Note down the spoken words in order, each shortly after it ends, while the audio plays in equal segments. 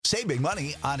Save big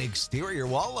money on exterior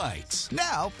wall lights.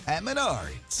 Now at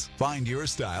Menards. Find your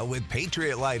style with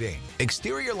Patriot Lighting.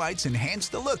 Exterior lights enhance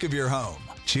the look of your home.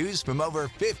 Choose from over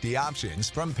 50 options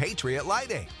from Patriot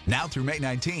Lighting. Now through May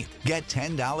 19th, get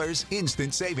 $10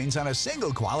 instant savings on a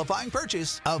single qualifying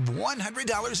purchase of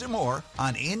 $100 or more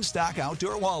on in-stock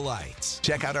outdoor wall lights.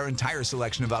 Check out our entire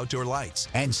selection of outdoor lights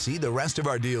and see the rest of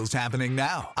our deals happening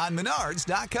now on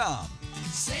Menards.com.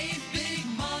 Save big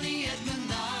money at Menards.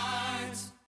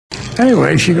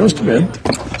 Anyway, she goes to bed.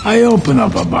 I open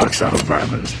up a box out of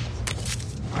bourbons.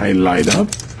 I light up.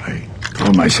 I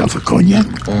pour myself a cognac.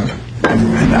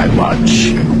 And I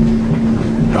watch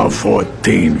the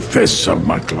 14 Fists of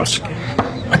McCluskey.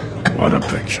 What a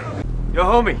picture. Yo,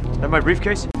 homie, that my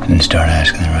briefcase? And start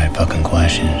asking the right fucking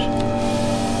questions.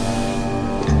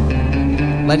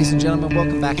 Ladies and gentlemen,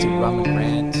 welcome back to Rum and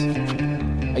Rant,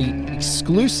 a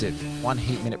exclusive One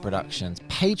Heat Minute Productions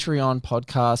Patreon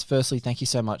podcast. Firstly, thank you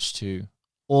so much to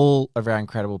all of our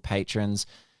incredible patrons.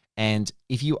 And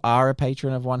if you are a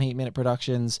patron of One Heat Minute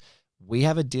Productions, we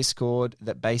have a Discord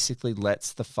that basically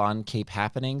lets the fun keep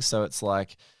happening. So it's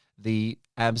like the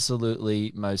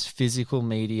absolutely most physical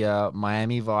media,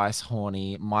 Miami Vice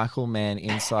horny, Michael Mann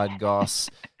inside goss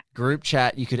group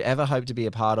chat you could ever hope to be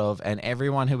a part of. And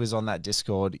everyone who is on that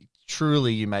Discord,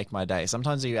 truly you make my day.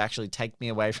 Sometimes you actually take me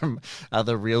away from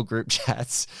other real group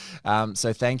chats.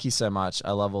 So thank you so much.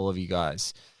 I love all of you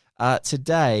guys.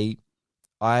 Today,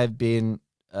 I've been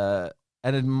an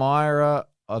admirer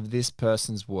of this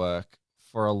person's work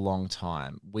for a long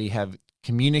time. We have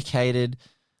communicated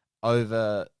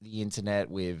over the internet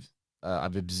with,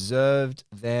 I've observed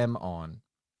them on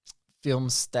film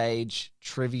stage,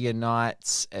 trivia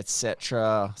nights,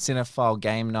 etc., cinephile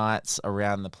game nights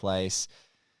around the place.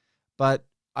 But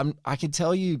I can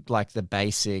tell you like the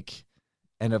basic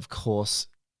and of course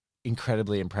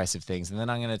incredibly impressive things. And then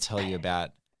I'm going to tell you about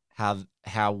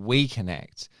how we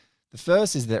connect. The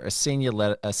first is they're a senior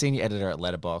editor at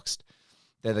Letterboxd.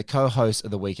 They're the co-host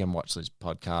of the Weekend Watchlist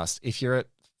podcast. If you're a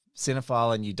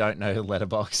cinephile and you don't know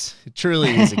Letterboxd, it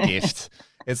truly is a gift.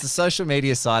 It's a social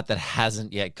media site that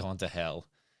hasn't yet gone to hell,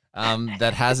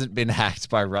 that hasn't been hacked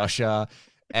by Russia,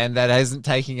 and that isn't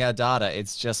taking our data.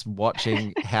 It's just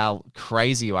watching how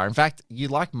crazy you are. In fact, you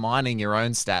like mining your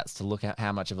own stats to look at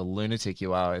how much of a lunatic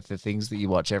you are with the things that you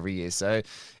watch every year. So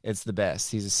it's the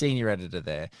best. He's a senior editor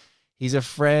there. He's a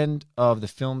friend of the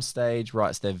film stage,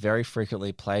 writes there very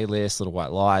frequently, Playlist, Little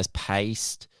White Lies,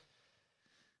 Paste.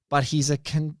 But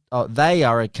they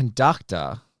are a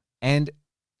conductor and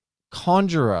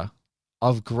conjurer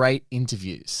of great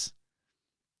interviews.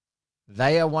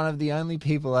 They are one of the only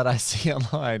people that I see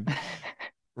online.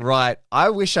 Right, I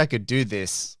wish I could do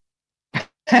this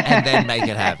and then make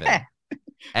it happen.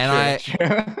 And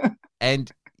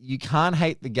and you can't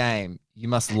hate the game. You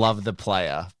must love the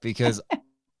player, because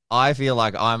I feel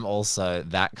like I'm also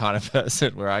that kind of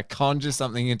person where I conjure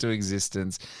something into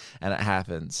existence and it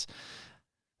happens.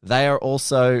 They are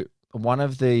also one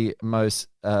of the most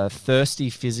thirsty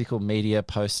physical media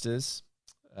posters.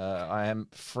 I am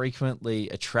frequently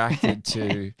attracted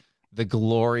to the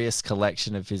glorious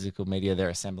collection of physical media they're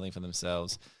assembling for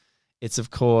themselves. It's, of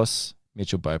course,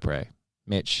 Mitchell Beaupre.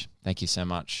 Mitch, thank you so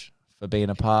much for being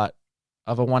a part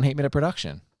of a One Heat Minute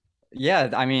production.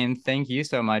 Yeah, I mean, thank you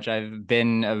so much. I've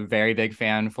been a very big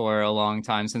fan for a long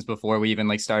time, since before we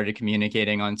even started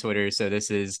communicating on Twitter. So this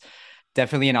is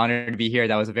definitely an honor to be here.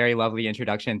 That was a very lovely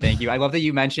introduction. Thank you. I love that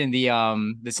you mentioned the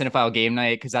Cinephile Game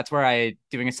Night, because that's where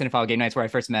doing a Cinephile Game Night is where I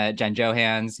first met Jen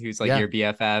Johans, who's your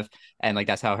BFF, and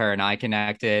that's how her and I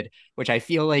connected, which I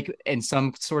feel like in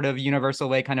some sort of universal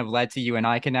way kind of led to you and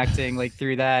I connecting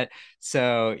through that.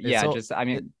 So yeah,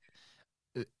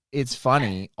 it's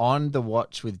funny on the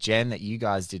watch with Jen that you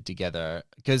guys did together,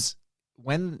 because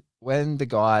when the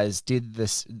guys did the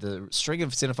string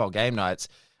of Cinephile Game Nights,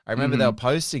 I remember they were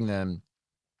posting them,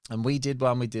 and we did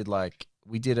one. We did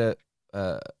a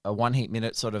One Heat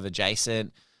Minute sort of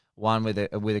adjacent one with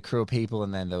a crew of people,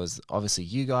 and then there was obviously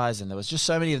you guys, and there was just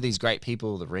so many of these great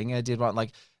people. The Ringer did one,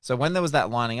 so when there was that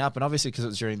lining up, and obviously because it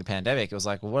was during the pandemic, it was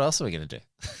well, what else are we gonna do?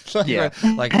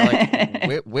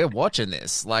 We're watching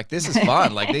this. This is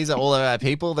fun. These are all of our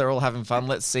people. They're all having fun.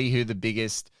 Let's see who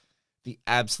the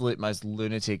absolute most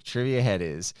lunatic trivia head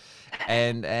is,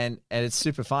 and it's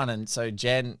super fun. And so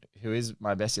Jen, who is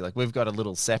my bestie, we've got a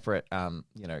little separate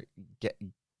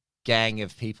gang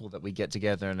of people that we get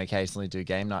together and occasionally do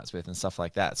game nights with and stuff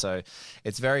like that. So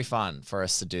it's very fun for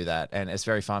us to do that, and it's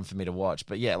very fun for me to watch.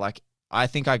 But yeah, I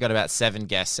think I got about 7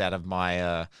 guests out of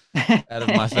my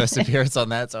first appearance on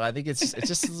that. So I think it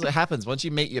just happens once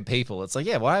you meet your people. It's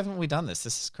why haven't we done this?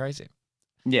 This is crazy.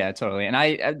 Yeah, totally. And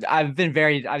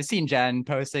I've seen Jen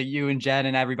post you and Jen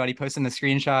and everybody posting the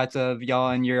screenshots of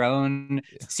y'all in your own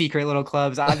secret little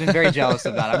clubs. I've been very jealous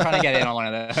of that. I'm trying to get in on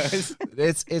one of those.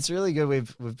 It's really good.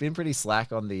 We've been pretty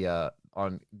slack on the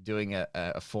on doing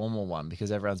a formal one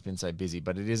because everyone's been so busy,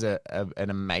 but it is an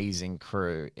amazing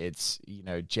crew. It's,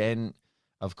 Jen,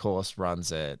 of course,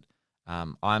 runs it.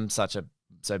 I'm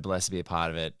so blessed to be a part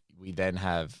of it. We then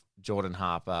have Jordan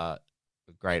Harper,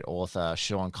 a great author,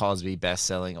 Sean Cosby,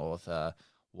 best-selling author,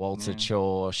 Walter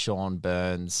Chaw, Sean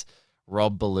Burns,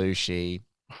 Rob Belushi.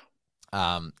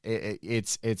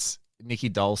 It's Nikki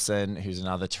Dolson, who's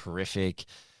another terrific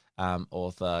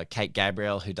author, Kate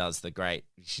Gabriel, who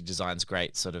she designs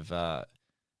great sort of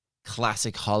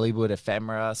classic Hollywood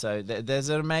ephemera. So there's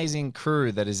an amazing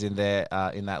crew that is in there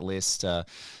in that list that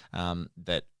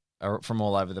are from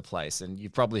all over the place, and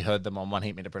you've probably heard them on One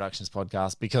Heat Minute Productions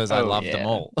podcast because I love them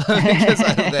all because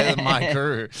they're my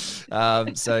crew.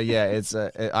 So yeah,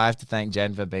 I have to thank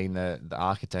Jen for being the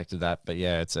architect of that. But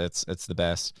yeah, it's the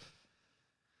best.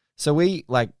 So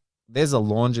there's a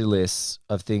laundry list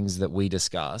of things that we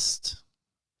discussed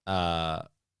that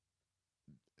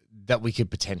we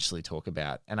could potentially talk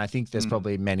about, and I think there's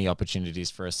probably many opportunities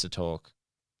for us to talk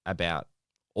about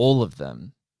all of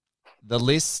them. The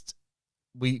list.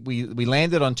 We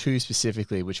landed on 2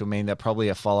 specifically, which will mean that probably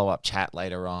a follow-up chat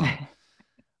later on.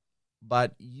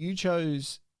 But you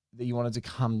chose that you wanted to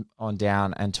come on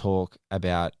down and talk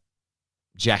about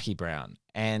Jackie Brown.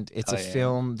 And it's a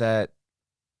film that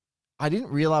I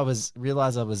didn't realize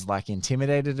I was like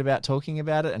intimidated about talking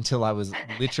about it until I was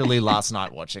literally last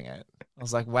night watching it. I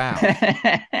was like, wow.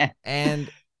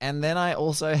 And then I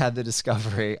also had the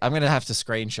discovery, I'm going to have to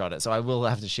screenshot it, so I will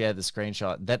have to share the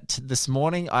screenshot, that this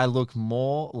morning I look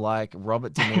more like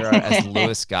Robert De Niro as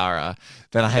Louis Gara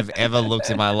than I have ever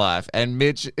looked in my life. And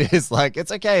Mitch is like,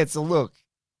 it's okay, it's a look.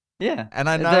 Yeah. And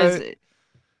I know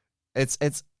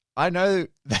I know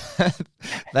that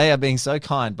they are being so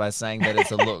kind by saying that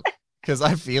it's a look, because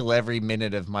I feel every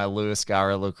minute of my Louis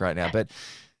Gara look right now. But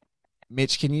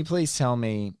Mitch, can you please tell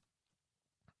me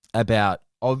about,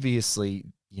 obviously,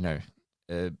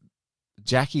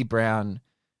 Jackie Brown,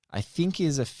 I think,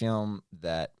 is a film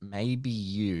that maybe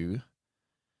you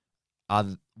are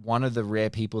one of the rare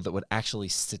people that would actually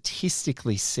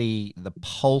statistically see the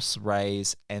pulse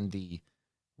raise and the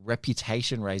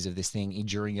reputation raise of this thing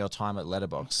during your time at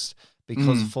Letterboxd.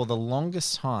 Because for the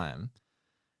longest time,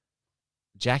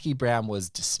 Jackie Brown was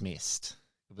dismissed.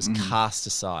 It was cast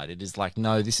aside. It is like,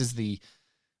 no, this is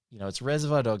it's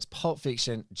Reservoir Dogs, Pulp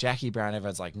Fiction, Jackie Brown.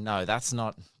 Everyone's like, no,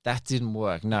 that didn't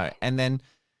work. No. And then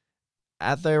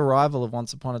at the arrival of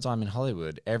Once Upon a Time in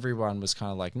Hollywood, everyone was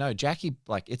kind of like, no,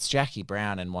 it's Jackie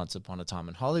Brown and Once Upon a Time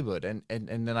in Hollywood. And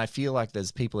then I feel like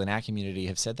there's people in our community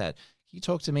have said that. Can you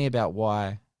talk to me about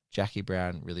why Jackie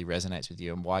Brown really resonates with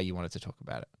you and why you wanted to talk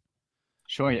about it?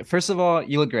 Sure. First of all,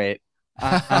 you look great.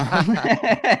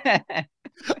 I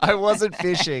wasn't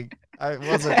fishing. I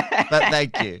wasn't, but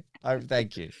thank you.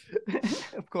 Thank you.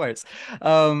 Of course.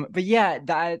 But yeah,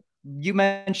 that you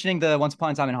mentioning the Once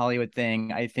Upon a Time in Hollywood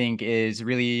thing, I think, is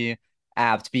really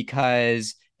apt,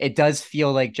 because it does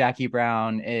feel like Jackie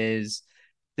Brown is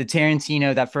the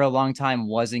Tarantino that for a long time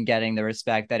wasn't getting the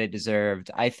respect that it deserved.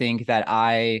 I think that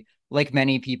I, like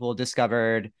many people,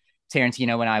 discovered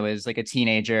Tarantino when I was like a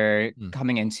teenager,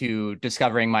 coming into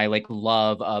discovering my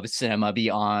love of cinema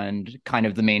beyond kind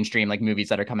of the mainstream movies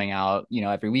that are coming out,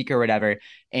 every week or whatever.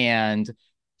 And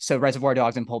so Reservoir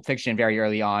Dogs and Pulp Fiction very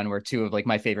early on were 2 of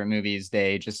my favorite movies.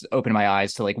 They just opened my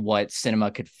eyes to what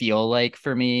cinema could feel like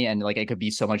for me, and it could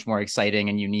be so much more exciting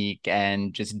and unique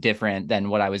and just different than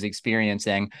what I was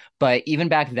experiencing. But even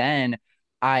back then,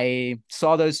 I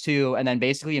saw those 2 and then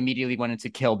basically immediately went into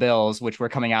Kill Bills, which were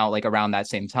coming out around that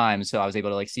same time. So I was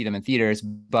able to see them in theaters,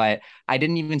 but I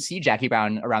didn't even see Jackie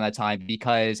Brown around that time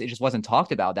because it just wasn't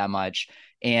talked about that much.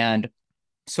 And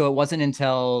so it wasn't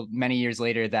until many years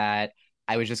later that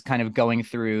I was just kind of going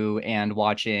through and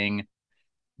watching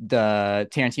the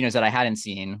Tarantinos that I hadn't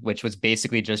seen, which was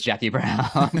basically just Jackie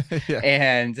Brown. Yeah.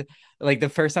 And the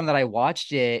first time that I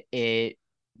watched it, it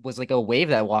was a wave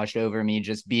that washed over me,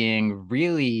 just being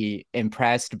really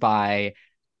impressed by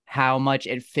how much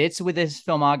it fits with his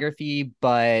filmography,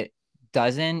 but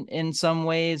doesn't in some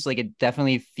ways. It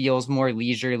definitely feels more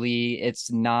leisurely.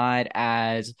 It's not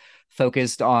as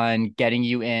focused on getting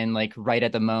you in right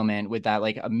at the moment with that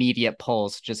immediate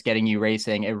pulse, just getting you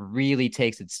racing. It really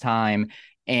takes its time,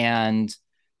 and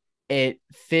it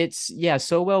fits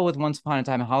so well with Once Upon a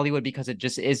Time in Hollywood because it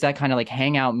just is that kind of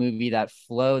hangout movie, that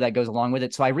flow that goes along with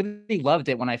it. So I really loved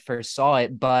it when I first saw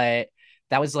it, but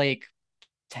that was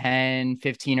 10,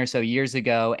 15 or so years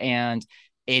ago. And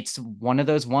it's one of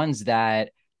those ones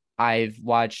that I've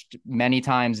watched many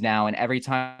times now, and every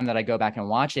time that I go back and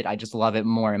watch it, I just love it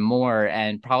more and more.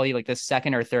 And probably like the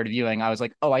second or third viewing, I was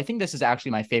like, oh, I think this is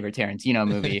actually my favorite Tarantino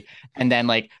movie. And then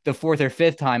like the fourth or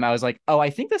fifth time, I was like, oh, I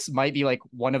think this might be like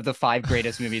one of the five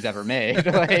greatest movies ever made.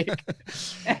 Like,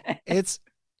 It's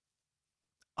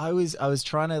I was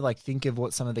trying to like think of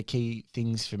what some of the key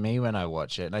things for me when I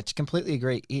watch it, and I completely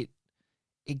agree.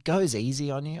 It goes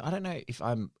easy on you. I don't know if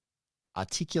I'm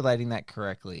articulating that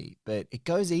correctly, but it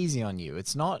goes easy on you.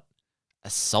 It's not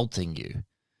assaulting you.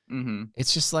 mm-hmm.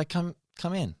 It's just like come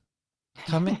in,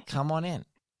 come on in,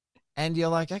 and you're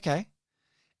like okay,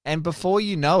 and before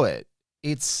you know it,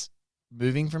 it's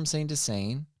moving from scene to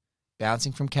scene,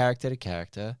 bouncing from character to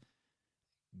character,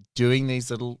 doing these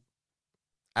little.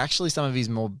 Actually, some of his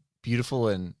more beautiful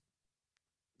and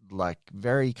like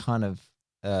very kind of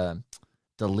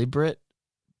deliberate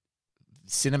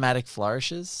cinematic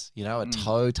flourishes, you know, a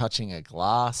toe touching a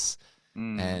glass,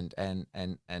 and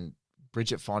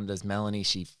Bridget Fonda's Melanie,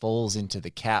 she falls into the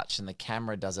couch and the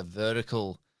camera does a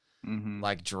vertical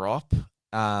like drop,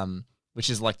 which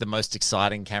is like the most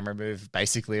exciting camera move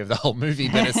basically of the whole movie.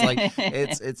 But it's like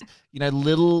it's you know,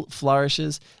 little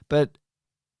flourishes. And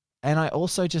I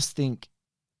also just think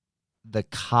the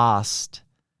cast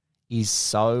is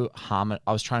so I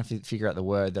was trying to figure out the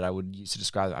word that I would use to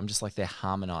describe it. I'm just like, they're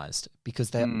harmonized because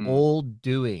they're all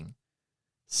doing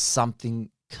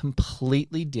something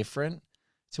completely different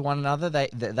to one another.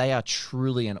 They are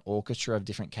truly an orchestra of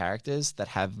different characters that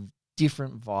have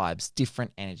different vibes,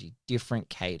 different energy, different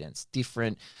cadence,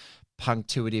 different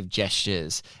punctuative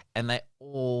gestures, and they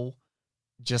all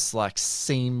just like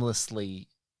seamlessly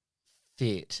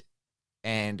fit.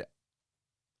 And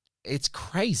it's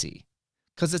crazy.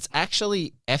 Because it's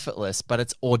actually effortless, but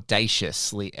it's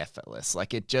audaciously effortless.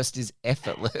 Like it just is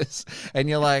effortless, and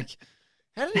you're like,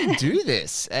 "How did he do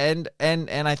this?" And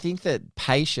I think that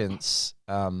patience,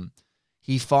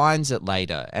 he finds it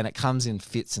later, and it comes in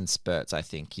fits and spurts. I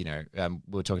think we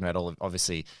were talking about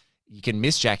obviously you can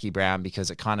miss Jackie Brown because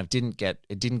it kind of didn't get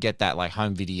that like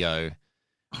home video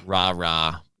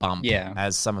rah bump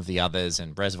as some of the others,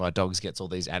 and Reservoir Dogs gets all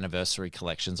these anniversary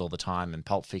collections all the time, and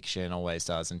Pulp Fiction always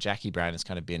does, and Jackie Brown has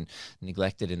kind of been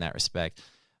neglected in that respect.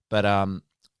 But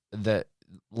the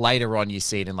later on you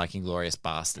see it in like Inglourious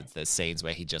Bastards, there's scenes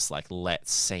where he just like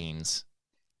lets scenes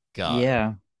go.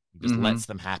 Yeah. He just lets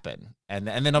them happen. And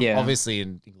then obviously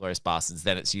in Inglourious Bastards,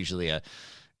 then it's usually a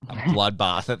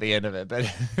bloodbath at the end of it.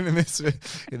 But in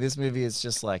this movie, it's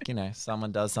just like,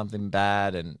 someone does something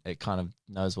bad and it kind of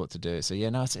knows what to do. So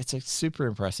it's a super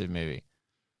impressive movie.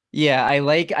 Yeah, I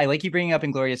like you bringing up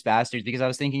Inglourious Bastards because I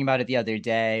was thinking about it the other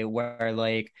day where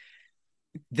like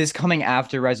this coming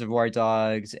after Reservoir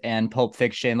Dogs and Pulp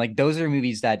Fiction, like those are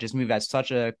movies that just move at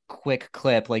such a quick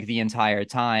clip like the entire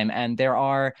time. And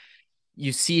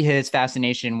you see his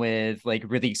fascination with like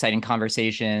really exciting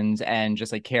conversations and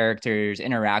just like characters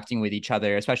interacting with each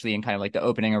other, especially in kind of like the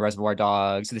opening of Reservoir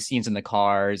Dogs, the scenes in the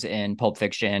cars in Pulp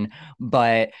Fiction.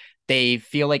 But they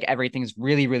feel like everything's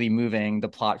really, really moving the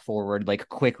plot forward like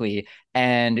quickly.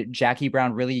 And Jackie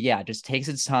Brown really, just takes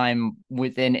its time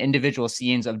within individual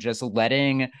scenes of just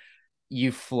letting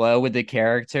you flow with the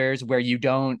characters where you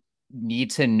don't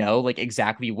need to know like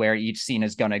exactly where each scene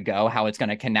is going to go, how it's going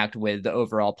to connect with the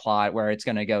overall plot, where it's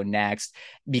going to go next,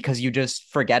 because you just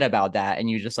forget about that and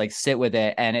you just like sit with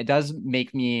it. And it does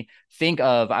make me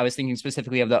I was thinking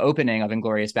specifically of the opening of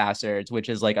Inglourious Bastards, which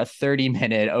is like a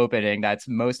 30-minute opening that's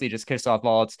mostly just Christoph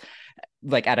Waltz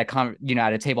like at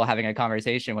a table having a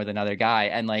conversation with another guy,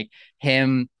 and like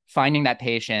him finding that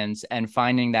patience and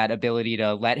finding that ability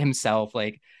to let himself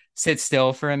like sit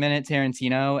still for a minute,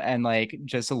 Tarantino, and like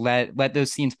just let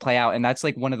those scenes play out. And that's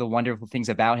like one of the wonderful things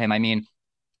about him. I mean,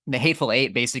 The Hateful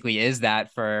Eight basically is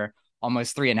that for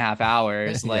almost 3.5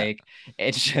 hours. Like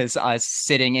it's just us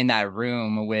sitting in that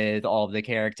room with all of the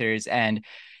characters. And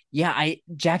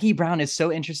Jackie Brown is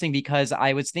so interesting because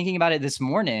I was thinking about it this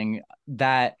morning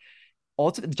that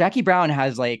Jackie Brown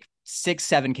has like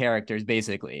 6-7 characters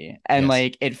basically, and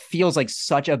like it feels like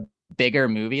such a bigger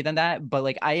movie than that. But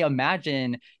like I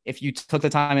imagine if you took the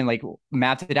time and like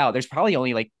mapped it out, there's probably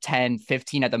only like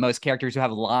 10-15 at the most characters who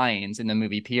have lines in the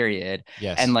movie period.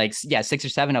 And like 6 or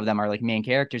 7 of them are like main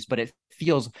characters, but it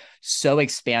feels so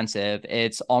expansive.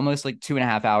 It's almost like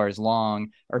 2.5 hours long,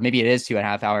 or maybe it is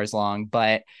 2.5 hours long,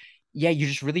 but you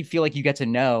just really feel like you get to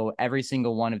know every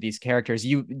single one of these characters.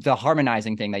 The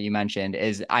harmonizing thing that you mentioned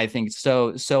is, I think,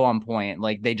 so on point.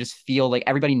 Like they just feel like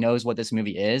everybody knows what this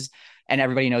movie is and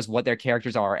everybody knows what their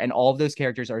characters are. And all of those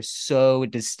characters are so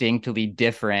distinctly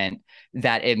different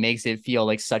that it makes it feel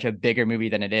like such a bigger movie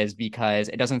than it is, because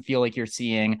it doesn't feel like you're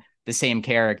seeing the same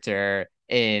character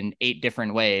in 8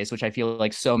 different ways, which I feel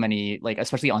like so many, like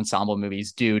especially ensemble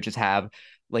movies do just have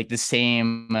like the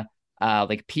same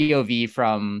like POV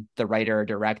from the writer or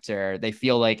director. They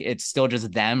feel like it's still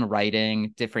just them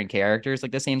writing different characters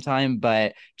like the same time.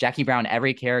 But Jackie Brown,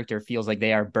 every character feels like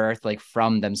they are birthed like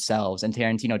from themselves. And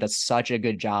Tarantino does such a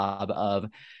good job of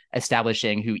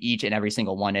establishing who each and every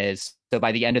single one is. So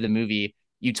by the end of the movie,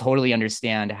 you totally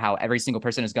understand how every single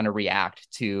person is going to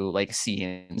react to like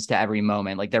scenes, to every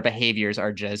moment. Like their behaviors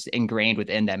are just ingrained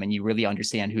within them, and you really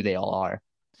understand who they all are.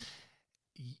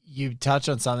 You touch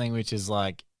on something which is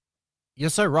like, you're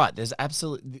so right. There's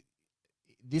absolutely,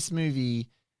 this movie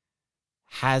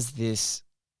has this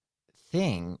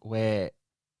thing where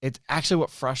it's actually what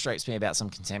frustrates me about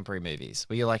some contemporary movies,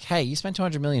 where you're like, hey, you spent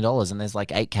 $200 million and there's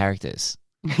like 8 characters.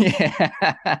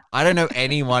 Yeah. I don't know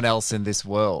anyone else in this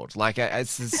world. Like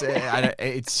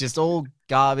it's just all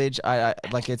garbage. I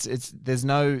like it's there's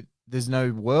no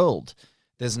world.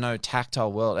 There's no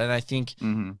tactile world. And I think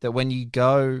that when you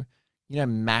go, you know,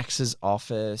 Max's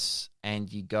office,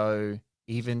 and you go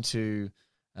even to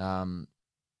I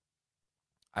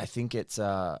think it's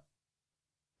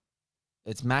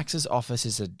Max's office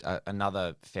is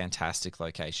another fantastic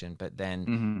location, but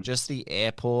then just the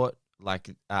airport, like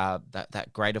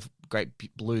that great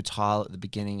blue tile at the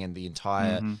beginning, and the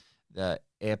entire the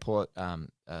airport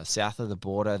south of the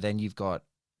border. Then you've got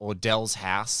Ordell's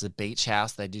house, the beach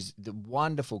house. They do the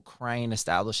wonderful crane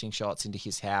establishing shots into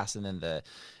his house, and then the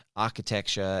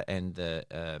architecture and the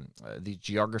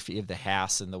geography of the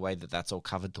house and the way that that's all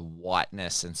covered, the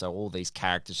whiteness, and so all these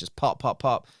characters just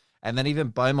pop, and then even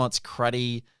Beaumont's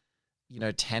cruddy, you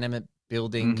know, tenement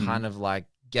building, kind of like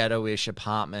ghetto-ish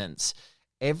apartments.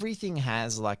 Everything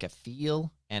has like a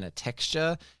feel and a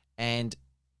texture, and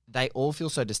they all feel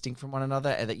so distinct from one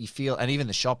another, and that you feel, and even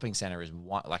the shopping center is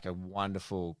like a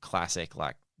wonderful classic,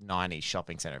 like 90s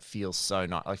shopping center. It feels so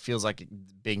nice. Like feels like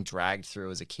being dragged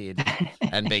through as a kid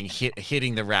and being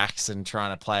hitting the racks and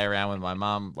trying to play around with my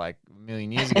mom like a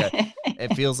million years ago.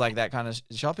 It feels like that kind of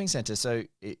shopping center. So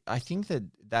I think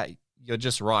that you're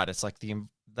just right. It's like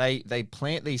they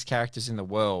plant these characters in the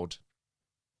world,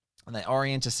 and they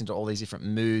orient us into all these different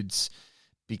moods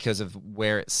because of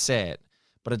where it's set,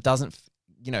 but it doesn't,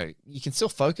 you know, you can still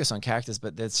focus on characters,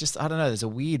 but there's just, I don't know, there's a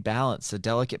weird balance, a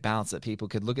delicate balance that people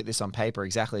could look at this on paper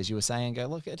exactly as you were saying and go,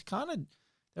 look, it kind of,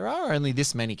 there are only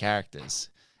this many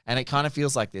characters, and it kind of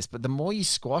feels like this, but the more you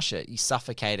squash it, you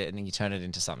suffocate it, and then you turn it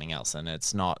into something else, and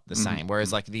it's not the same.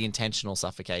 Whereas like the intentional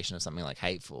suffocation of something like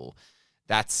Hateful,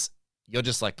 that's, you're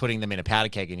just like putting them in a powder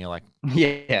keg, and you're like,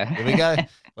 Yeah. here we go.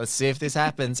 Let's see if this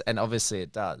happens. And obviously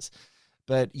it does.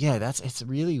 But yeah, it's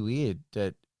really weird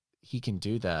that he can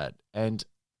do that. And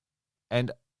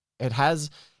it has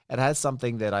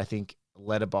something that I think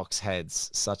letterbox heads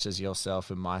such as yourself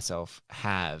and myself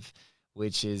have,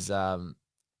 which is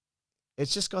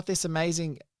it's just got this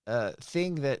amazing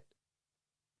thing that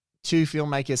two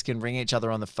filmmakers can ring each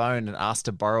other on the phone and ask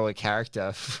to borrow a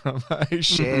character from a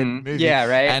shared movie. Yeah,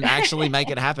 right. And actually make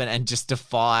it happen, and just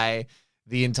defy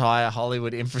the entire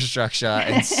Hollywood infrastructure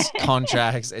and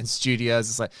contracts and studios.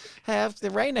 It's like, hey, I have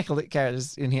the Ray Nicolette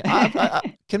characters in here.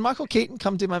 Can Michael Keaton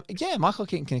come do my... Yeah, Michael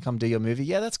Keaton can come do your movie.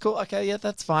 Yeah, that's cool. Okay, yeah,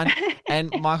 that's fine. And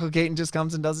Michael Keaton just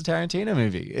comes and does a Tarantino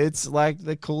movie. It's like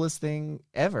the coolest thing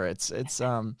ever. It's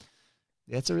a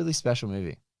really special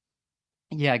movie.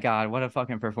 Yeah, God, what a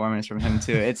fucking performance from him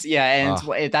too. It's and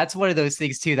that's one of those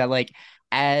things too that like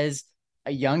as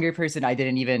a younger person, I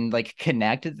didn't even like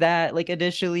connect that like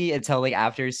initially until like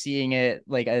after seeing it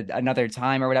like another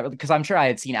time or whatever, because I'm sure I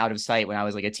had seen Out of Sight when I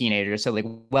was like a teenager, so like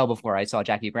well before I saw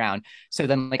Jackie Brown. So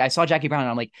then like I saw Jackie Brown and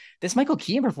I'm like, this Michael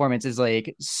Keaton performance is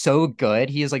like so good.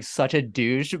 He is like such a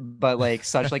douche, but like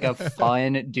such like a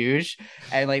fun douche,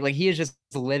 and like he is just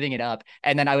living it up.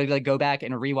 And then I would like go back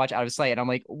and rewatch Out of Sight, and I'm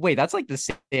like, wait, that's like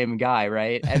the same guy,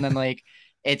 right? And then like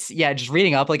it's just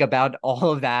reading up like about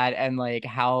all of that and like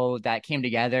how that came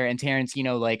together, and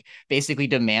Tarantino like basically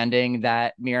demanding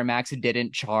that Miramax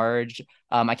didn't charge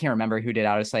I can't remember who did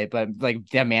Out of Sight, but like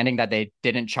demanding that they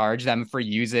didn't charge them for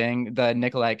using the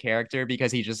Nicolette character,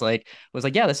 because he just like was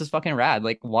like, yeah, this is fucking rad,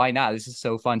 like why not, this is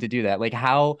so fun to do that. Like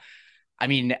how, I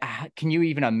mean, can you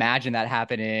even imagine that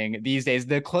happening these days?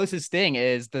 The closest thing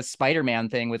is the Spider-Man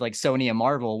thing with like Sony and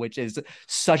Marvel, which is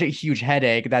such a huge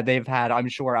headache that they've had, I'm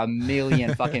sure, a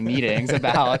million fucking meetings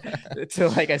about to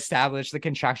like establish the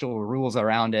contractual rules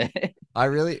around it.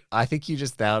 I think you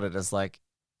just nailed it as like,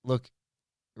 look,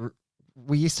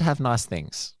 we used to have nice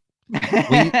things.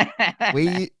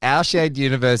 Our shared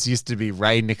universe used to be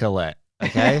Ray Nicolette,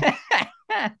 okay?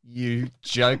 You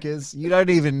jokers, you don't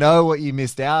even know what you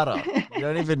missed out on.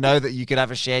 don't even know that you could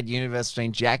have a shared universe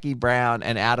between Jackie Brown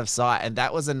and Out of Sight, and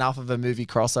that was enough of a movie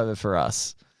crossover for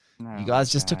us. You guys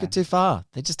just took it too far.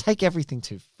 They just take everything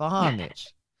too far,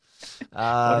 Mitch.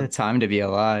 What a time to be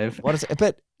alive.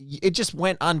 But it just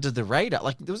went under the radar.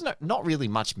 Like there was not really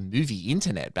much movie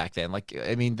internet back then. Like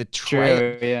I mean, the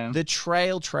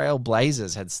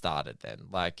Trailblazers had started then.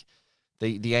 Like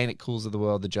the Ain't It Cools of the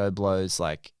world, the Joe Blows,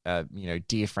 like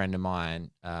dear friend of mine,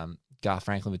 Garth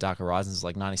Franklin with Dark Horizons is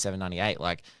like 97, 98.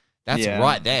 Like that's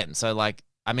right then. So like,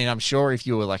 I mean, I'm sure if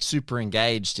you were like super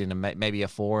engaged in maybe a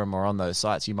forum or on those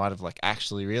sites, you might have like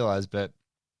actually realized. But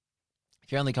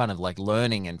if you're only kind of like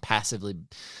learning and passively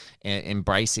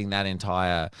embracing that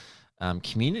entire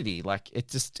community, like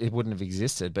it wouldn't have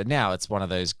existed. But now it's one of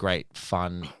those great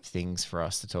fun things for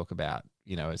us to talk about.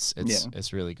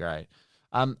 It's really great.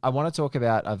 I want to talk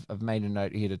about. I've made a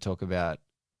note here to talk about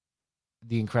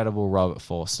the incredible Robert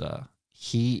Forster.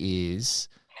 He is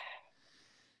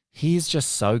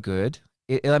just so good.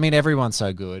 I mean, everyone's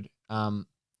so good. I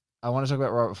want to talk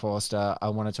about Robert Forster. I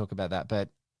want to talk about that, but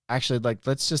actually, like,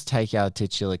 let's just take our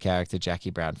titular character, Jackie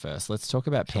Brown, first. Let's talk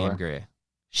about Pam Grier.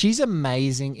 She's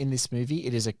amazing in this movie.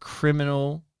 It is a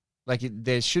criminal,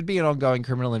 there should be an ongoing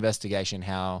criminal investigation.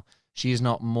 How she is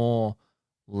not more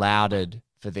lauded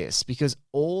for this, because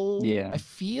I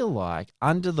feel like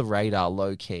under the radar,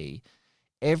 low key,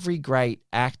 every great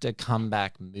actor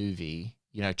comeback movie.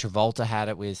 Travolta had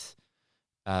it with.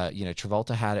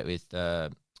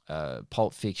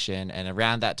 Pulp Fiction, and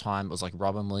around that time it was like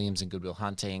Robin Williams and Good Will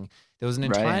Hunting. There was an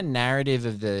entire narrative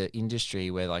of the industry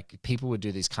where like people would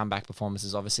do these comeback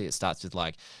performances. Obviously it starts with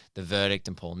like The Verdict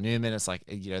and Paul Newman. It's like,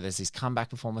 there's these comeback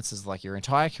performances, like your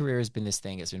entire career has been this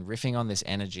thing. It's been riffing on this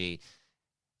energy.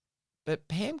 But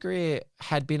Pam Grier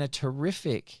had been a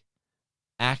terrific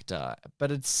actor, but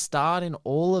had starred in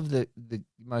all of the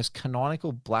most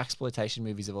canonical blaxploitation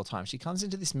movies of all time. She comes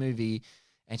into this movie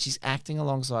and she's acting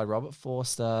alongside Robert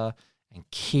Forster and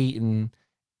Keaton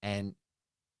and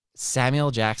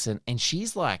Samuel Jackson. And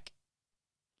she's like,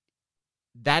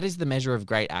 that is the measure of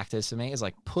great actors for me, is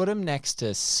like put them next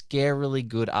to scarily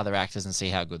good other actors and see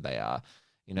how good they are.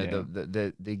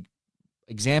 The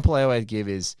example I always give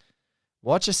is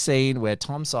watch a scene where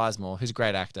Tom Sizemore, who's a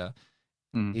great actor,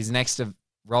 is next to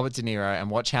Robert De Niro and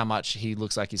watch how much he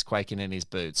looks like he's quaking in his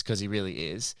boots, because he really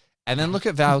is. And then look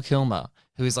at Val Kilmer,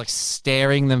 who is like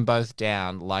staring them both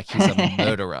down like he's a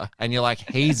murderer. And you're like,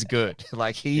 he's good.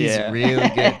 Like, he's really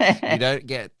good. You don't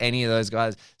get any of those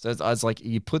guys. So it's like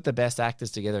you put the best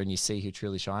actors together and you see who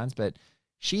truly shines. But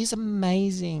she's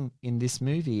amazing in this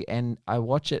movie. And I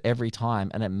watch it every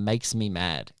time and it makes me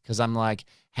mad, because I'm like,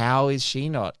 how is she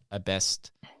not a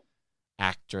best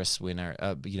actress winner,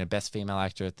 best female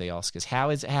actor at the Oscars?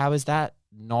 How is that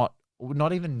not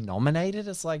even nominated?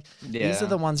 It's like, these are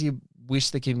the ones you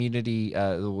wish the community,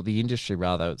 the industry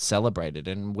rather, celebrated.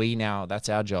 And that's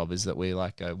our job, is that we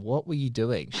like go, what were you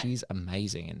doing? She's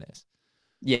amazing in this.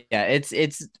 Yeah, it's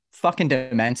fucking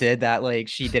demented that like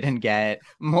she didn't get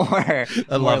more.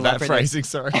 I love that phrasing.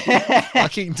 Sorry,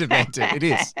 fucking demented. It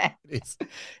is.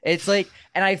 It's like,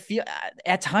 and I feel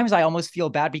at times I almost feel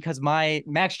bad, because my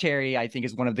Max Cherry, I think,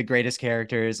 is one of the greatest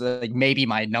characters, like maybe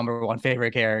my number one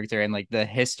favorite character in like the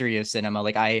history of cinema.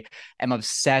 Like I am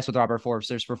obsessed with Robert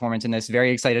Forster's performance in this.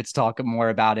 Very excited to talk more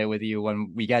about it with you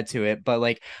when we get to it. But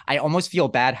like, I almost feel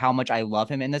bad how much I love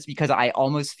him in this, because I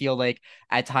almost feel like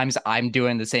at times I'm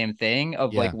doing the same thing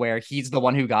of like where he's the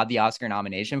one who got the Oscar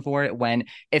nomination for it, when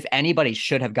if anybody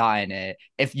should have gotten it,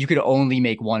 if you could only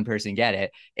make one person get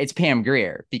it, it's Pam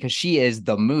Grier, because she is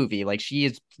the movie. Like, she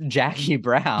is Jackie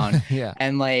Brown.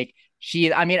 And like,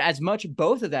 I mean, as much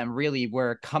both of them really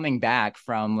were coming back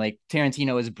from, like,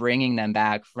 Tarantino is bringing them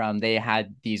back from, they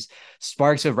had these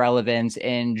sparks of relevance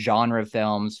in genre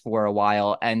films for a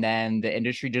while, and then the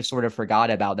industry just sort of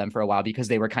forgot about them for a while because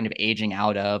they were kind of aging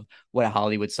out of what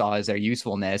Hollywood saw as their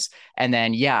usefulness. And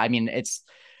then, I mean, it's,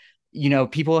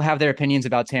 people have their opinions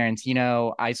about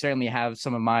Tarantino. I certainly have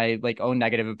some of my like own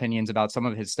negative opinions about some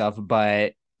of his stuff,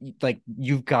 but like,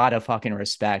 you've got to fucking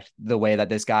respect the way that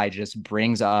this guy just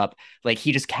brings up, like,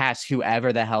 he just casts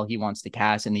whoever the hell he wants to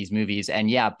cast in these movies,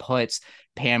 and puts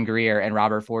Pam Grier and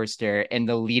Robert Forster in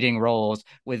the leading roles,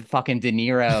 with fucking De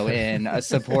Niro in a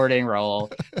supporting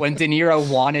role, when De Niro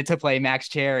wanted to play Max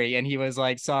Cherry and he was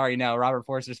like, sorry, no, Robert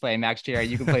Forster's playing Max Cherry,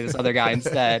 you can play this other guy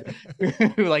instead,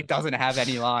 who like doesn't have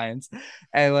any lines.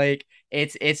 And like,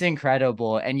 it's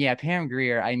incredible. And Pam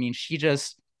Grier, I mean, she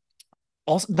just,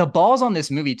 also the balls on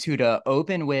this movie too, to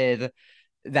open with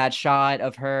that shot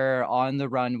of her on the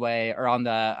runway, or on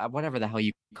the whatever the hell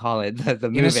you call it, the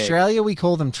movie. In Australia we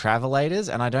call them travelators,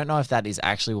 and I don't know if that is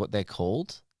actually what they're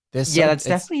called. Yeah, that's it's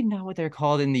definitely not what they're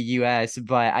called in the US,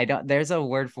 but I don't, there's a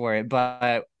word for it,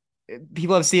 but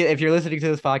people have seen, if you're listening to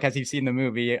this podcast, you've seen the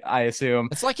movie, I assume.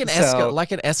 it's like an So,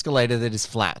 like an escalator that is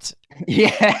flat.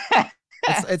 yeah.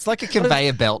 It's like a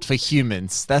conveyor belt for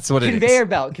humans. That's what it is.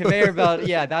 Conveyor belt.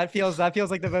 Yeah, that feels like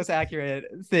the most accurate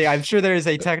thing. I'm sure there is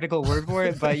a technical word for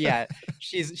it, but yeah,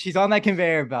 she's on that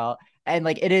conveyor belt. And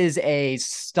like it is a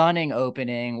stunning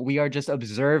opening. We are just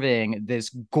observing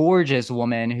this gorgeous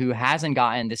woman who hasn't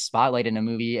gotten this spotlight in a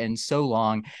movie in so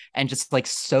long and just like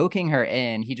soaking her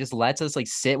in. He just lets us like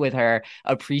sit with her,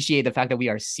 appreciate the fact that we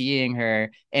are seeing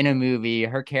her in a movie.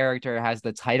 Her character has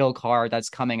the title card that's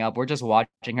coming up. We're just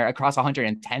watching her. Across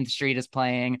 110th Street is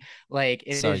playing. Like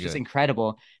it So is just good.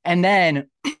 incredible. And then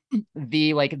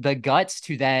the guts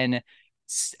to then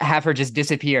have her just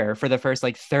disappear for the first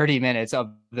like 30 minutes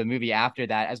of the movie after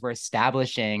that as we're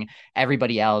establishing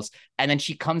everybody else, and then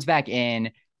she comes back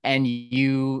in and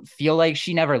you feel like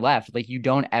she never left. Like you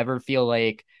don't ever feel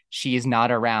like she is not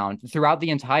around throughout the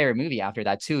entire movie. After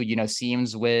that too,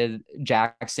 scenes with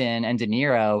Jackson and De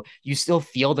Niro, you still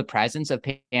feel the presence of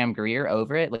Pam Grier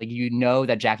over it. Like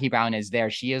that Jackie Brown is there.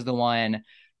 She is the one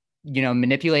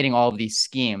manipulating all of these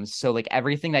schemes. So like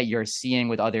everything that you're seeing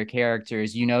with other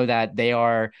characters, that they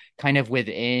are kind of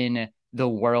within the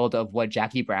world of what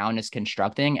Jackie Brown is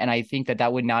constructing. And I think that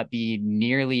that would not be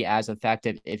nearly as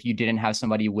effective if you didn't have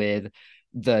somebody with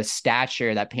the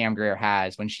stature that Pam Grier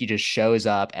has when she just shows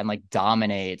up and like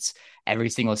dominates every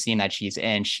single scene that she's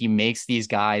in. She makes these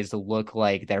guys look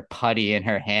like they're putty in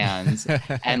her hands.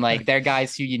 And like they're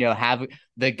guys who, have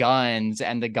the guns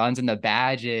and the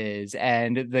badges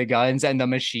and the guns and the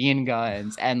machine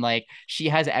guns. And like she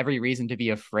has every reason to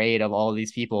be afraid of all of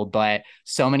these people. But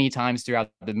so many times throughout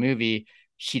the movie,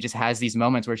 she just has these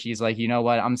moments where she's like, you know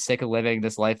what? I'm sick of living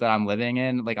this life that I'm living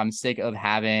in. Like I'm sick of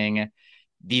having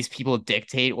these people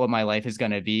dictate what my life is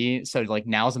going to be. So like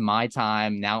now's my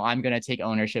time. Now I'm going to take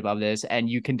ownership of this. And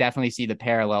you can definitely see the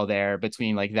parallel there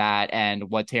between like that and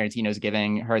what Tarantino's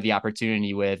giving her the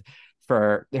opportunity with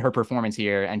for her performance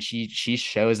here. And she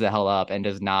shows the hell up and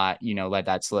does not, let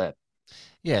that slip.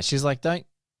 Yeah, she's like, don't,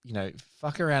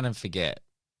 fuck around and forget.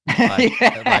 Like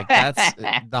that's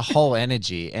the whole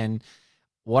energy. And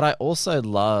what I also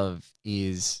love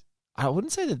is I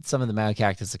wouldn't say that some of the male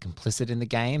characters are complicit in the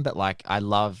game, but like I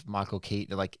love Michael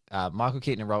Keaton, Michael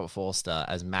Keaton and Robert Forster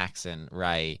as Max and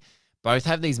Ray both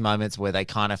have these moments where they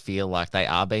kind of feel like they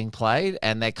are being played,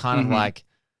 and they're kind of like,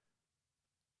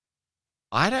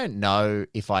 I don't know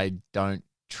if I don't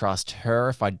trust her,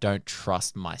 if I don't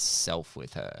trust myself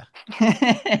with her.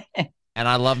 And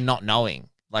I love not knowing,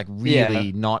 like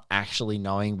really not actually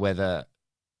knowing whether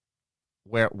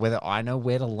I know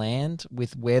where to land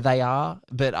with where they are.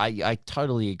 But I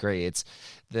totally agree. It's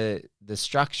the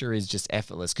structure is just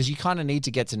effortless because you kind of need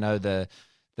to get to know the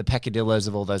peccadillos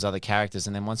of all those other characters.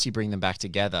 And then once you bring them back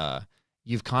together,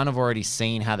 you've kind of already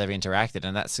seen how they've interacted.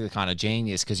 And that's the kind of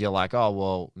genius because you're like, oh,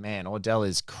 well, man, Ordell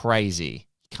is crazy.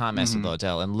 You can't mess with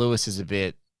Ordell. And Lewis is a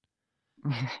bit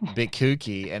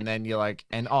kooky, and then you're like,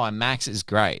 and Max is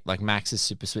great. Like Max is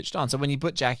super switched on. So when you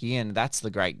put Jackie in, that's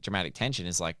the great dramatic tension.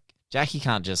 Is like Jackie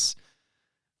can't just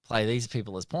play these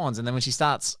people as pawns. And then when she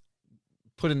starts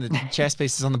putting the chess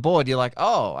pieces on the board, you're like,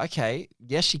 oh, okay,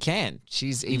 yes, she can.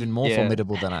 She's even more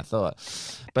formidable than I thought.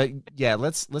 But yeah,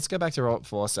 let's go back to Robert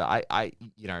Forster. I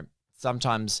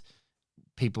sometimes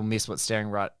people miss what's staring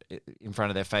right in front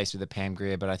of their face with a Pam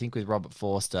Grier, but I think with Robert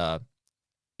Forster,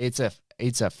 it's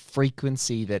a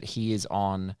frequency that he is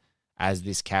on as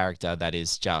this character that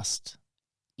is just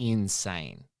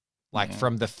insane. Like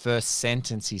from the first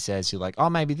sentence he says, you're like, oh,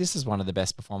 maybe this is one of the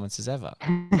best performances ever.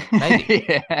 Maybe.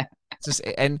 It's just,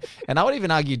 and I would even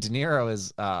argue De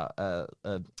Niro's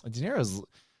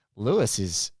Lewis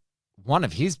is one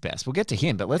of his best. We'll get to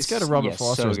him, but let's go to Robert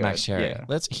Forster as Max Cherry.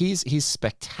 Yeah. He's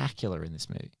spectacular in this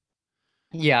movie.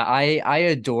 Yeah, I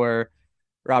adore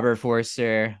Robert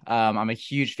Forster. I'm a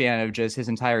huge fan of just his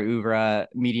entire oeuvre.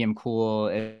 Medium Cool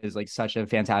is like such a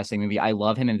fantastic movie. I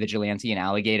love him in Vigilante and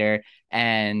Alligator.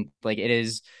 And like it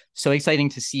is so exciting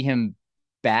to see him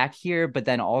back here, but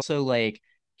then also like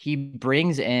he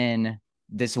brings in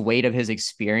this weight of his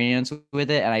experience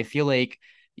with it. And I feel like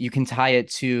you can tie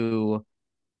it to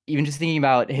even just thinking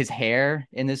about his hair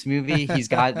in this movie. He's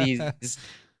got these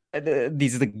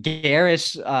the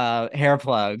garish hair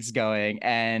plugs going,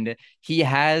 and he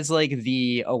has like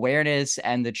the awareness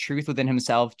and the truth within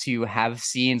himself to have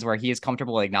scenes where he is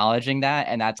comfortable acknowledging that,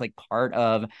 and that's like part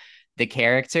of the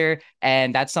character.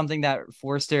 And that's something that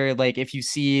Forster, like if you've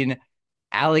seen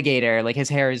Alligator, like his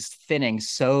hair is thinning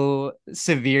so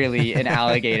severely in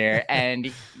Alligator,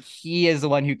 and he is the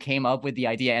one who came up with the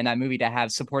idea in that movie to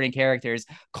have supporting characters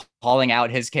calling out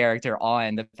his character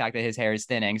on the fact that his hair is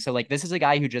thinning. So like this is a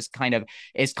guy who just kind of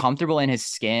is comfortable in his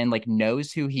skin, like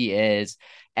knows who he is,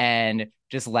 and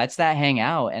just lets that hang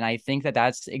out. And I think that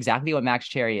that's exactly what Max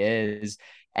Cherry is,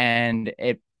 and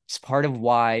it's part of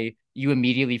why you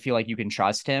immediately feel like you can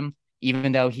trust him,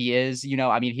 even though he is,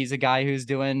 I mean, he's a guy who's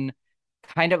doing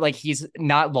kind of like, he's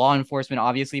not law enforcement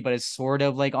obviously, but is sort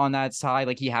of like on that side.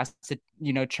 Like he has to,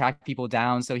 track people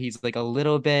down. So he's like a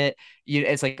little bit,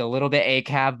 it's like a little bit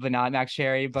ACAB, but not Max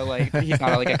Cherry, but like he's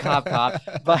not like a cop.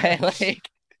 But like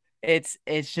it's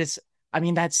just, I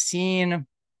mean, that scene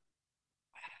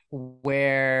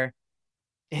where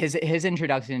his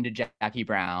introduction to Jackie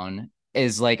Brown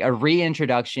is like a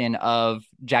reintroduction of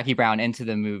Jackie Brown into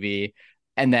the movie.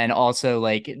 And then also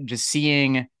like just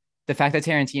seeing the fact that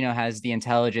Tarantino has the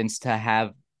intelligence to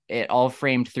have it all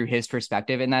framed through his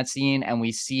perspective in that scene. And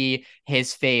we see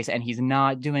his face and he's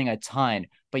not doing a ton,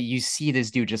 but you see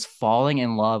this dude just falling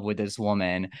in love with this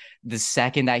woman the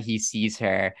second that he sees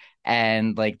her.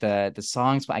 And like the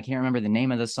songs, I can't remember the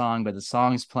name of the song, but the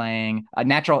song's playing.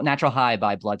 Natural High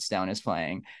by Bloodstone is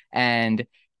playing. And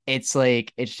it's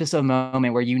like, it's just a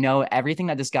moment where everything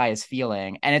that this guy is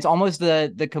feeling. And it's almost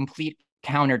the complete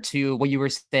counter to what you were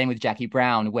saying with Jackie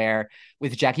Brown, where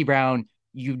with Jackie Brown,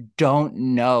 you don't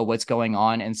know what's going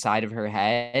on inside of her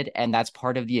head. And that's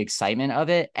part of the excitement of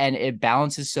it. And it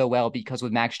balances so well because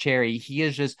with Max Cherry, he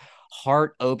is just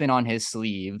heart open on his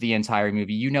sleeve the entire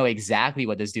movie. You know exactly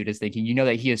what this dude is thinking. You know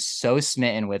that he is so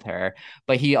smitten with her,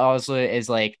 but he also is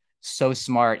like so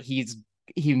smart. He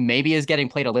maybe is getting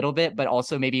played a little bit, but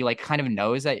also maybe like kind of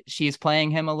knows that she's playing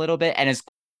him a little bit and is.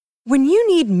 When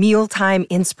you need mealtime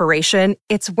inspiration,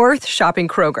 it's worth shopping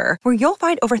Kroger, where you'll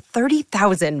find over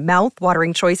 30,000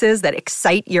 mouth-watering choices that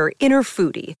excite your inner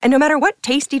foodie. And no matter what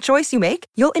tasty choice you make,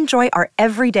 you'll enjoy our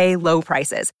everyday low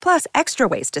prices, plus extra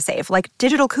ways to save, like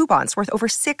digital coupons worth over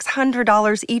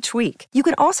 $600 each week. You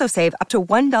can also save up to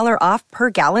 $1 off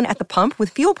per gallon at the pump with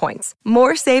fuel points.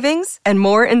 More savings and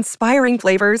more inspiring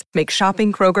flavors make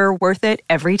shopping Kroger worth it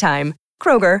every time.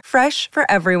 Kroger, fresh for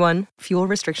everyone. Fuel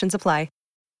restrictions apply.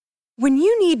 When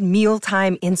you need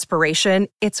mealtime inspiration,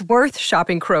 it's worth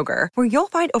shopping Kroger, where you'll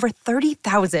find over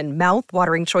 30,000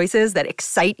 mouth-watering choices that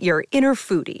excite your inner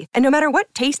foodie. And no matter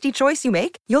what tasty choice you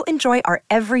make, you'll enjoy our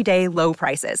everyday low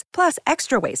prices, plus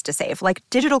extra ways to save, like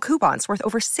digital coupons worth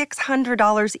over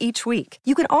 $600 each week.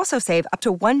 You can also save up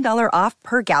to $1 off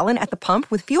per gallon at the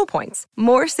pump with fuel points.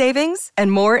 More savings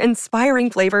and more inspiring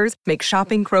flavors make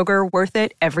shopping Kroger worth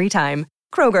it every time.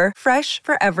 Kroger, fresh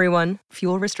for everyone.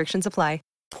 Fuel restrictions apply.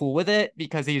 Cool with it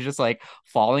because he's just like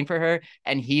falling for her,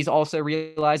 and he's also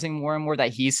realizing more and more that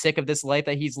he's sick of this life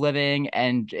that he's living,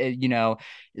 and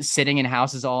sitting in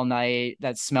houses all night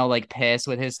that smell like piss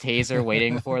with his taser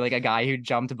waiting for like a guy who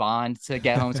jumped Bond to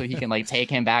get home so he can like take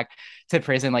him back to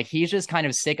prison. Like he's just kind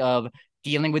of sick of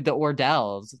dealing with the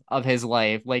Ordells of his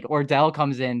life. Like Ordell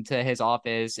comes into his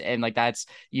office and like that's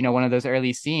one of those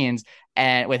early scenes,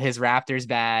 and with his Raptors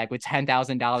bag with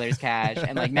 $10,000 cash,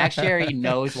 and like Max Cherry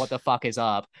knows what the fuck is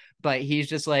up, but he's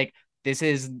just like, this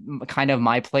is kind of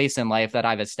my place in life that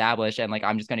I've established, and like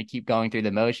I'm just going to keep going through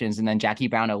the motions. And then Jackie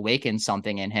Brown awakens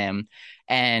something in him,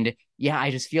 and yeah, I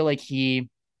just feel like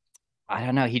I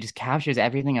don't know, he just captures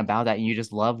everything about that, and you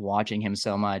just love watching him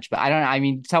so much. But I don't know, I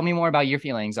mean, tell me more about your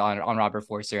feelings on Robert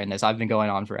Forster in this. I've been going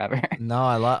on forever. No,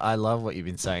 I love what you've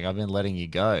been saying. I've been letting you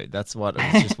go. That's what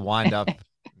it was, just wind up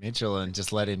Mitchell and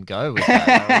just let him go with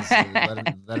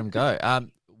that. Let him go.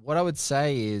 What I would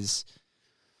say is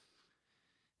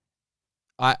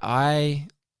I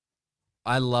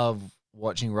love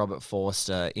watching Robert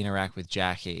Forster interact with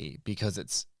Jackie because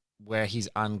it's where he's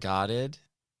unguarded.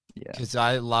 Yeah, because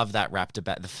I love that Raptor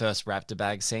bag, the first Raptor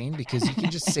bag scene, because you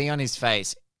can just see on his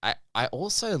face. I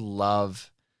also love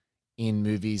in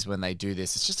movies when they do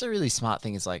this. It's just a really smart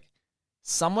thing. It's like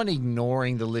someone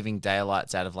ignoring the living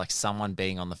daylights out of like someone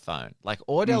being on the phone. Like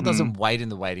Ordell doesn't wait in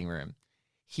the waiting room.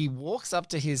 He walks up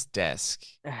to his desk,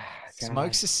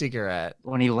 smokes a cigarette.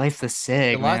 When he lights the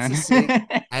cig,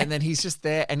 and then he's just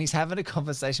there and he's having a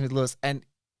conversation with Lewis, and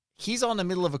he's on the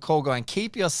middle of a call going,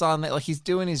 keep your son there. Like he's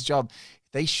doing his job.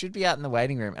 They should be out in the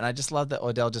waiting room. And I just love that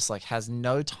Ordell just like has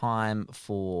no time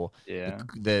for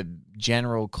the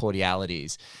general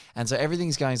cordialities. And so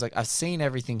everything's going, he's like, I've seen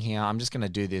everything here. I'm just going to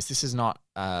do this. This is not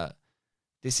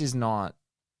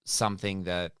something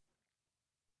that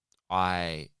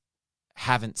I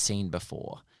haven't seen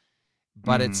before.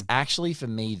 But it's actually for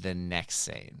me the next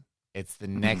scene. It's the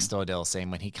next Ordell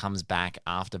scene when he comes back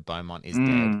after Beaumont is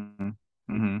dead.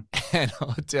 Mm-hmm. And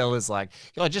Odell is like,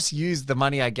 "Yo, I just used the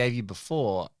money I gave you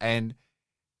before." And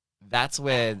that's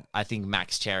where I think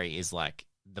Max Cherry is like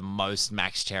the most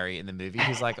Max Cherry in the movie.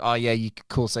 He's like, "Oh yeah,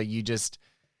 cool. So you just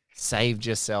saved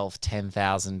yourself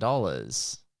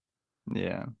 $10,000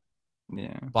 Yeah.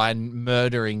 Yeah. by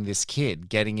murdering this kid,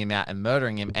 getting him out and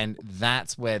murdering him." And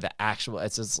that's where the actual,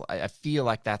 it's just, I feel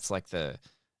like that's like the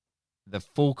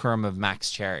fulcrum of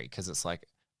Max Cherry, because it's like,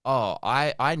 oh,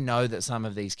 I know that some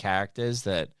of these characters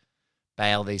that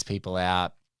bail these people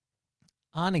out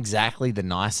aren't exactly the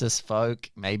nicest folk.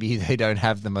 Maybe they don't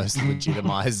have the most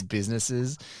legitimized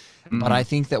businesses. But I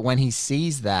think that when he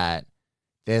sees that,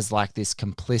 there's like this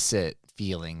complicit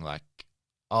feeling like,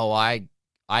 oh, I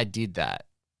did that.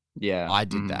 Yeah. I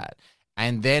did that.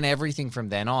 And then everything from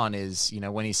then on is,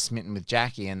 when he's smitten with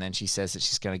Jackie and then she says that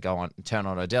she's going to go on and turn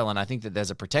on Odell. And I think that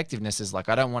there's a protectiveness, is like,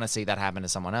 I don't want to see that happen to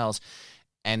someone else.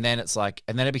 And then it's like,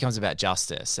 and then it becomes about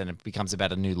justice, and it becomes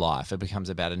about a new life. It becomes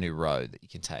about a new road that you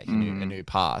can take, a new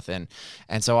path. And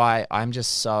so I'm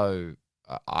just so,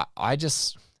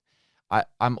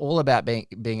 I'm all about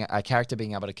being a character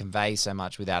being able to convey so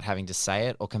much without having to say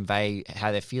it, or convey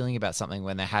how they're feeling about something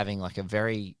when they're having like a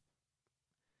very,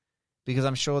 because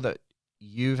I'm sure that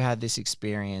you've had this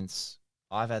experience,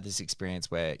 I've had this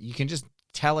experience where you can just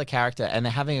tell a character and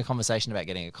they're having a conversation about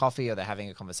getting a coffee, or they're having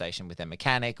a conversation with their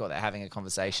mechanic, or they're having a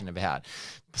conversation about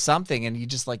something, and you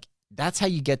just like, that's how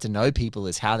you get to know people,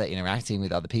 is how they're interacting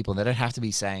with other people. And they don't have to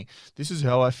be saying, this is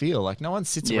how I feel. Like, no one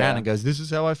sits around and goes, this is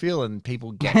how I feel, and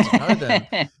people get to know them.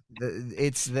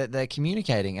 It's that they're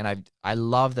communicating. And I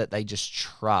love that they just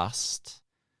trust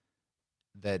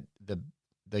that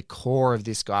the core of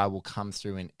this guy will come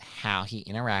through in how he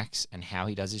interacts and how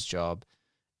he does his job.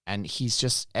 And he's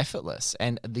just effortless.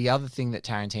 And the other thing that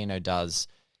Tarantino does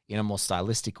in a more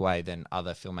stylistic way than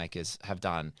other filmmakers have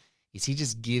done is he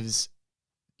just gives,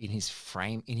 in his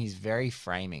very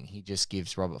framing, he just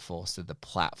gives Robert Forster the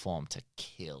platform to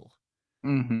kill.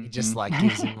 He just like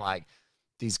gives him like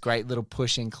these great little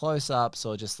pushing close-ups,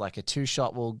 or just like a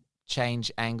 2-shot will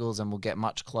change angles and we'll get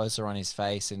much closer on his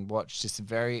face, and watch just a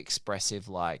very expressive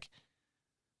like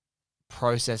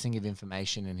processing of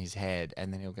information in his head.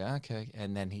 And then he'll go, okay.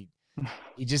 And then he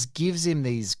just gives him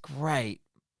these great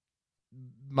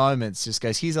moments, just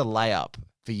goes, here's a layup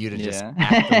for you to just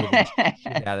absolutely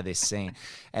shit out of this scene.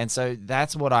 And so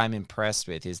that's what I'm impressed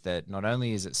with, is that not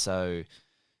only is it so,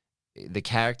 the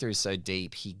character is so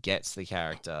deep, he gets the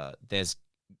character. There's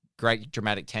great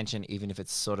dramatic tension, even if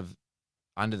it's sort of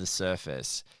under the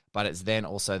surface, but it's then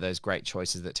also those great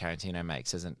choices that Tarantino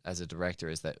makes as a director,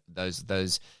 is that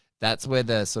that's where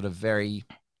the sort of very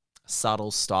subtle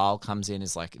style comes in,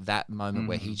 is like that moment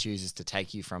where he chooses to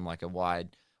take you from like a wide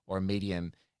or a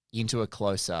medium into a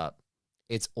close-up.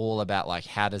 It's all about like,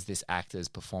 how does this actor's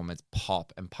performance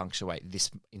pop and punctuate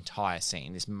this entire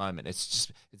scene, this moment.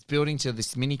 It's building to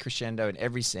this mini crescendo in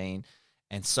every scene.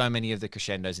 And so many of the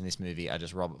crescendos in this movie are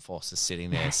just Robert Forster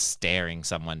sitting there staring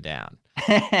someone down,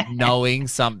 knowing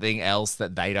something else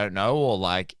that they don't know, or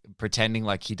like pretending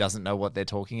like he doesn't know what they're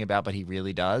talking about, but he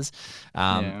really does.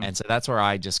 And so that's where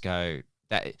I just go,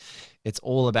 that it's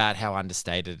all about how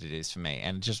understated it is for me.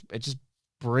 And it just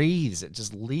breathes, it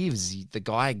just lives. The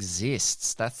guy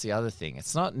exists. That's the other thing.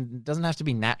 It doesn't have to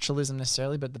be naturalism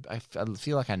necessarily, but I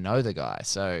feel like I know the guy.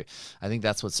 So I think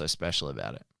that's what's so special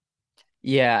about it.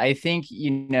 Yeah, I think,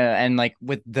 and like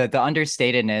with the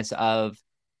understatedness of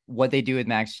what they do with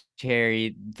Max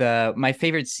Cherry, my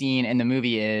favorite scene in the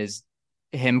movie is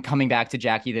him coming back to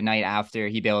Jackie the night after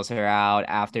he bails her out,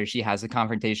 after she has the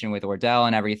confrontation with Ordell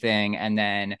and everything. And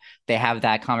then they have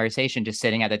that conversation just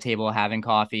sitting at the table having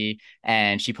coffee,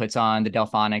 and she puts on the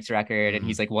Delphonics record and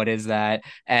he's like, what is that?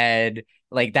 And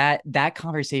like that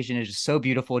conversation is just so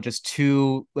beautiful. Just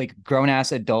two like grown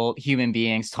ass adult human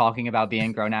beings talking about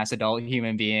being grown ass adult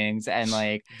human beings, and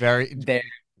like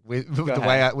with the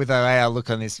way I look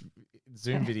on this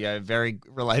Zoom video, very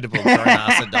relatable grown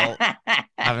ass adult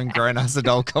having grown ass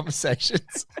adult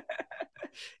conversations.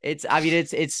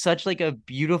 It's such like a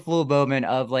beautiful moment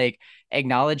of like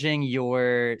acknowledging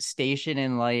your station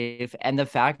in life, and the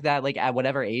fact that like at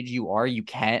whatever age you are, you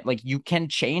can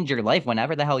change your life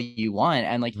whenever the hell you want,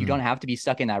 and like you don't have to be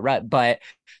stuck in that rut. But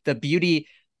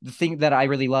the thing that I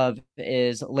really love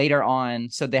is later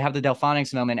on, so they have the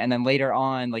Delphonics moment, and then later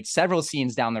on, like several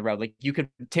scenes down the road, like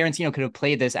Tarantino could have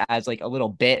played this as like a little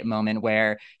bit moment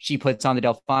where she puts on the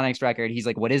Delphonics record. He's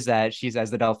like, what is that? She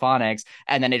says the Delphonics.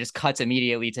 And then it just cuts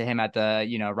immediately to him at the,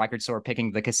 record store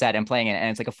picking the cassette and playing it. And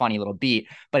it's like a funny little beat.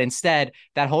 But instead,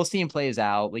 that whole scene plays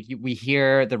out. Like we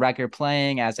hear the record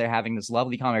playing as they're having this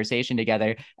lovely conversation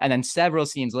together. And then several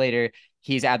scenes later,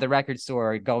 he's at the record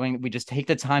store we just take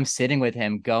the time sitting with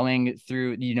him, going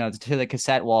through, to the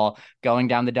cassette wall, going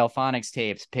down the Delphonics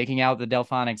tapes, picking out the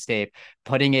Delphonics tape,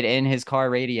 putting it in his car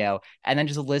radio, and then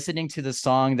just listening to the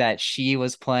song that she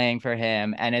was playing for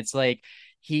him. And it's like,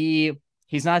 he's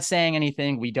not saying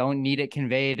anything. We don't need it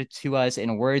conveyed to us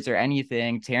in words or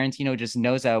anything. Tarantino just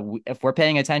knows that if we're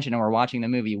paying attention and we're watching the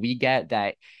movie, we get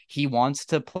that he wants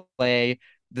to play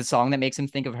the song that makes him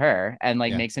think of her and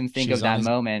makes him think of that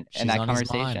moment and that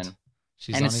conversation.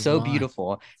 And it's so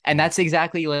beautiful. And that's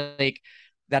exactly like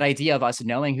that idea of us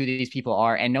knowing who these people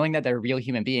are and knowing that they're real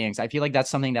human beings. I feel like that's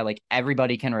something that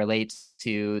everybody can relate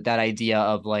to, that idea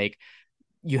of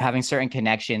you having certain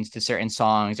connections to certain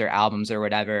songs or albums or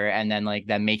whatever, and then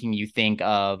them making you think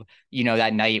of,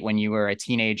 that night when you were a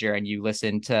teenager and you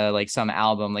listened to some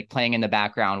album playing in the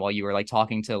background while you were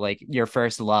talking to your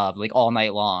first love all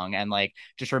night long, and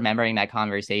just remembering that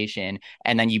conversation,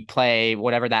 and then you play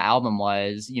whatever that album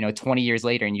was 20 years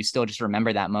later and you still just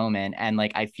remember that moment. And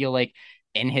I feel like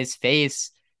in his face,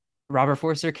 Robert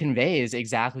Forster conveys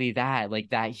exactly that,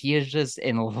 that he is just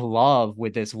in love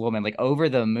with this woman, over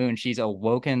the moon. She's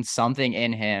awoken something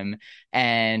in him,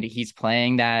 and he's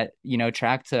playing that,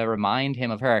 track to remind him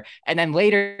of her. And then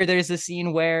later there's a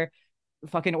scene where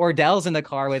fucking Ordell's in the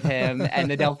car with him and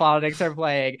the Delphonics are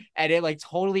playing, and it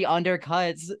totally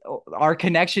undercuts our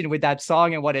connection with that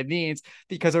song and what it means,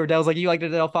 because Ordell's you like the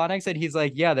Delphonics? And he's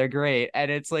yeah, they're great.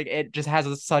 And it's it just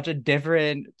has such a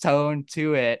different tone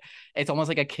to it. It's almost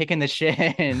like a kick in the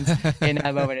shins in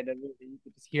that moment in the movie,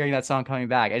 just hearing that song coming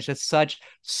back. It's just such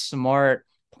smart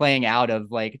playing out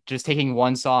of just taking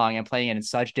one song and playing it in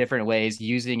such different ways,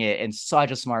 using it in such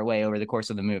a smart way over the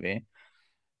course of the movie.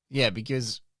 Yeah,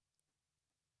 because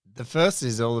the first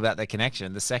is all about their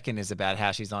connection. The second is about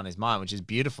how she's on his mind, which is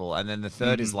beautiful. And then the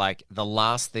third is the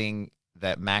last thing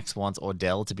that Max wants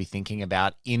Ordell to be thinking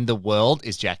about in the world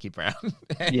is Jackie Brown.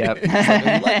 Yep.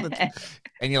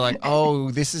 And you're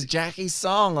oh, this is Jackie's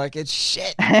song. It's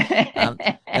shit. And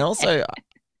also,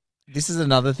 this is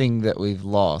another thing that we've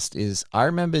lost is I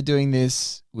remember doing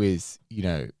this with,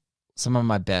 some of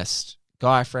my best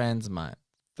guy friends, my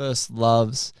first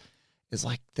loves. Is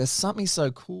there's something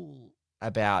so cool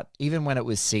about, even when it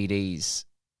was CDs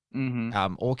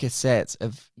or cassettes,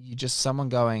 of you just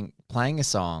someone playing a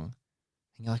song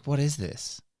and you're what is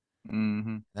this?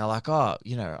 And they're oh,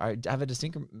 I have a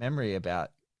distinct memory about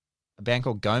a band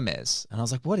called Gomez. And I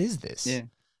was what is this? Yeah. And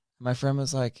my friend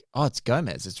was oh, it's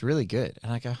Gomez. It's really good.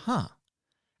 And I go, huh.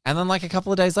 And then a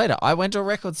couple of days later, I went to a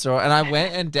record store and I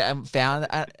went and found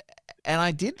and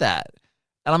I did that.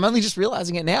 And I'm only just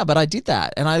realizing it now, but I did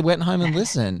that. And I went home and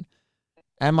listened.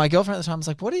 And my girlfriend at the time was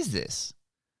what is this?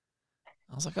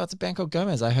 I was oh, it's a band called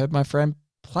Gomez. I heard my friend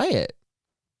play it.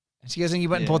 And she goes, and you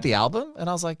went and bought the album? And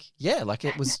I was yeah,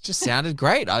 it was just sounded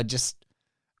great. I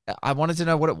wanted to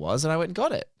know what it was, and I went and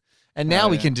got it. And now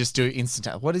we can just do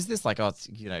instant. What is this? Oh, it's,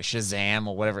 Shazam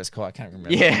or whatever it's called. I can't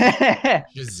remember. Yeah.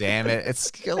 Shazam it.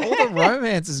 It's all the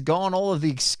romance is gone, all of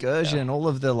the excursion, all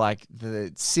of the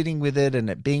the sitting with it and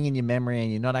it being in your memory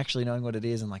and you're not actually knowing what it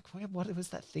is and what was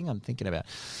that thing I'm thinking about?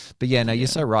 But yeah, no, you're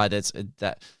so right. It's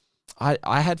that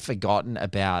I had forgotten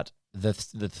about the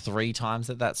 3 times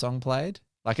that song played.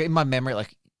 In my memory,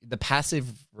 the passive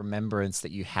remembrance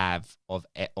that you have of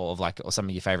or some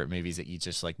of your favorite movies that you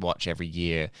just watch every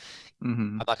year.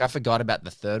 I forgot about the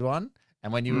third one.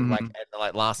 And when you were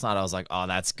last night, I was oh,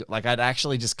 that's good. I'd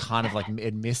actually just kind of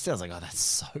had missed it. I was oh, that's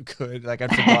so good. I'd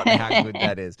forgotten how good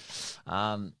that is.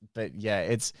 But yeah,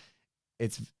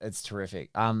 it's terrific.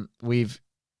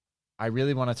 I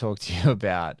really want to talk to you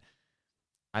about,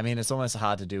 it's almost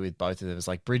hard to do with both of them. It's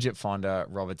Bridget Fonda,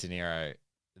 Robert De Niro.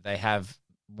 They have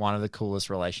one of the coolest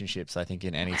relationships, I think,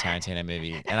 in any Tarantino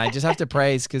movie. And I just have to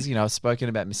praise, because, I've spoken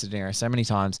about Mr. De Niro so many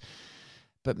times,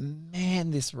 but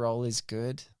man, this role is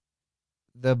good.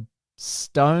 The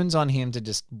stones on him to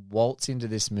just waltz into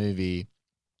this movie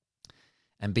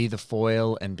and be the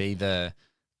foil and be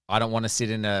I don't want to sit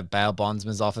in a bail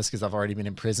bondsman's office because I've already been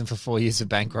in prison for 4 years of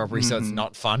bank robbery, so it's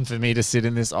not fun for me to sit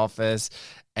in this office.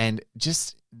 And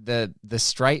just the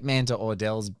straight man to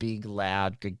Ordell's big,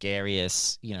 loud,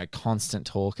 gregarious, constant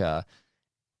talker.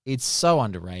 It's so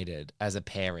underrated as a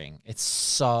pairing. It's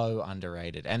so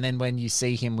underrated. And then when you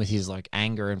see him with his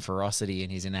anger and ferocity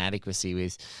and his inadequacy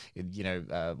with,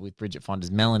 with Bridget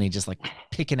Fonda's Melanie, just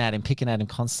picking at him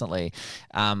constantly.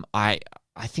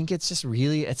 I think it's just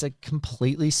really, it's a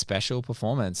completely special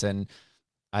performance. And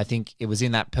I think it was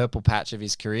in that purple patch of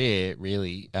his career,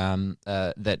 really,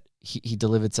 that he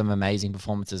delivered some amazing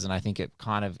performances. And I think it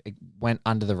went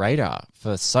under the radar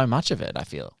for so much of it, I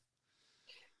feel.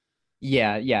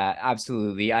 Yeah,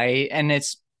 absolutely. And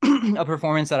it's a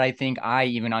performance that I think I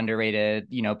even underrated,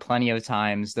 plenty of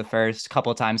times the first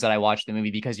couple of times that I watched the movie,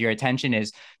 because your attention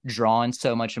is drawn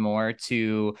so much more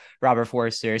to Robert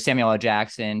Forster, Samuel L.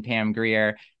 Jackson, Pam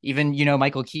Grier, even,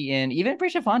 Michael Keaton, even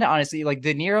Bridget Fonda, honestly, like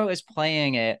De Niro is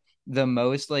playing it the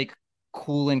most like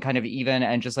cool and kind of even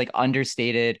and just like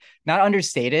understated, not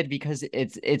understated because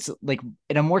it's like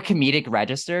in a more comedic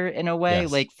register in a way.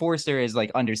 Yes. Like Forster is like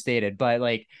understated, but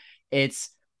like it's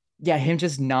him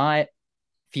just not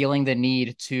feeling the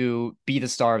need to be the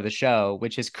star of the show,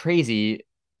 which is crazy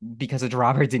because it's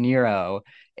Robert De Niro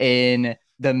in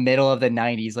the middle of the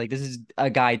 90s. Like, this is a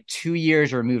guy 2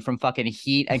 years removed from fucking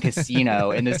Heat and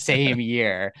Casino in the same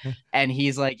year. And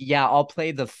he's like, yeah, I'll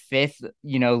play the fifth,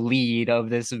 lead of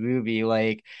this movie.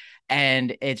 Like,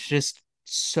 and it's just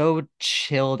so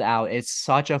chilled out. It's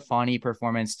such a funny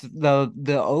performance. The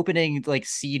opening like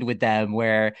scene with them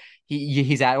where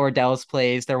he's at Ordell's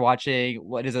place. They're watching,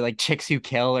 what is it, like Chicks Who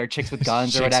Kill or Chicks with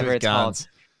Guns or whatever it's called.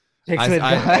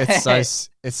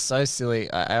 It's so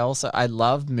silly. I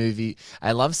love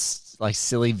like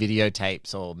silly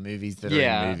videotapes or movies that are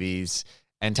in movies.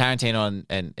 And Tarantino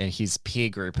and his peer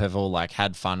group have all like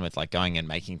had fun with like going and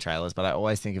making trailers. But I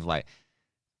always think of like,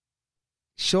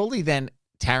 surely then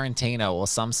Tarantino or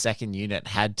some second unit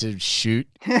had to shoot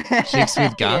Chicks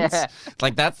with Guns. Yeah.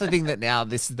 Like, that's the thing that now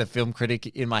this is the film critic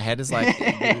in my head is like,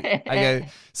 I go,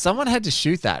 someone had to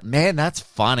shoot that. Man, that's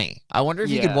funny. I wonder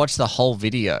if you could watch the whole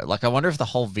video. Like, I wonder if the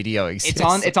whole video exists.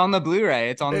 It's on the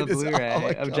Blu-ray. It's on the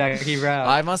Blu-ray of Jackie Brown.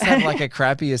 I must have like a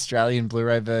crappy Australian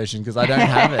Blu-ray version because I don't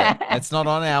have it. It's not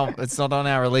on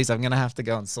our release. I'm gonna have to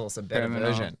go and source a better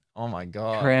version. Oh my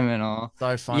god. Criminal.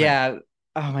 So funny. Yeah.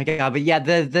 Oh my god, but yeah,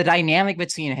 the dynamic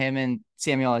between him and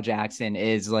Samuel L. Jackson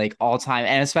is like all time,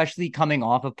 and especially coming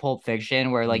off of Pulp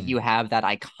Fiction, where like you have that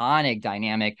iconic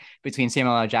dynamic between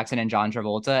Samuel L. Jackson and John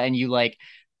Travolta, and you like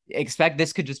expect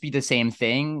this could just be the same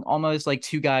thing, almost like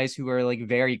two guys who are like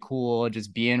very cool,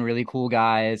 just being really cool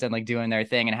guys and like doing their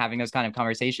thing and having those kind of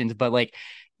conversations, but like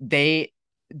De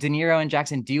Niro and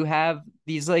Jackson do have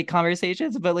these like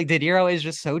conversations, but like De Niro is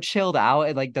just so chilled out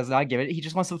and like does not give it. He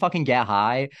just wants to fucking get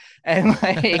high and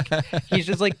like he's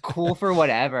just like cool for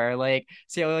whatever. Like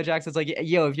Samuel L. Jackson's like,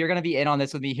 yo, if you're gonna be in on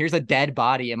this with me, here's a dead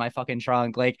body in my fucking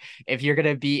trunk. Like, if you're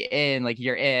gonna be in, like,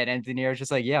 you're in. And De Niro's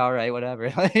just like, yeah, all right, whatever.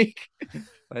 Like,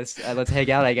 let's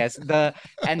hang out, I guess. The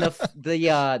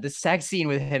sex scene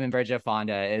with him and Bridget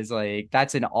Fonda is like,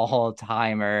 that's an all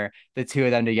timer. The two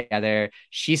of them together,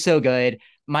 she's so good.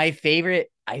 I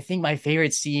think my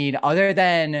favorite scene, other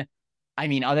than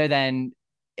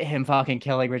him fucking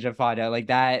killing Bridget Fonda, like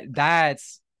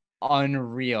that's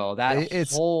unreal.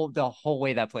 The whole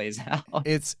way that plays out.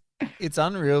 It's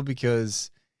unreal because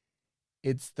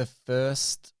it's the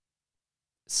first.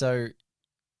 So,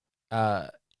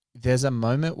 there's a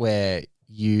moment where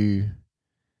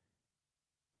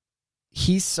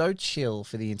he's so chill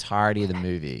for the entirety of the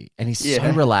movie, and he's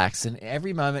so relaxed, and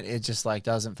every moment it just like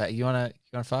doesn't. You wanna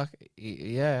fuck?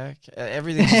 Yeah.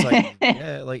 Everything's just like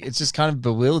like it's just kind of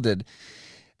bewildered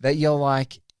that you're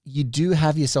like, you do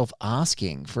have yourself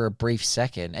asking for a brief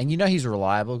second, and he's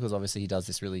reliable because obviously he does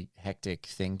this really hectic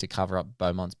thing to cover up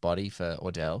Beaumont's body for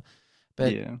Ordell, but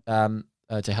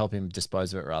to help him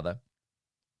dispose of it rather.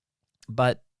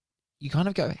 But you kind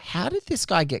of go, how did this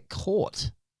guy get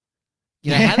caught?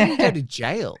 How did he go to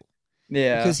jail?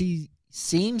 Yeah. Because he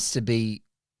seems to be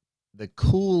the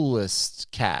coolest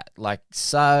cat. Like,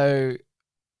 so,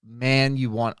 man,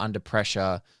 you want under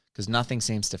pressure because nothing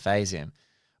seems to faze him.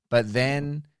 But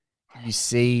then you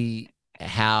see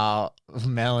how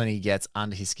Melanie gets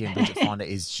under his skin. Bridget Fonda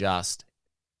is just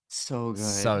so good.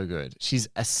 So good. She's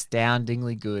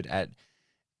astoundingly good at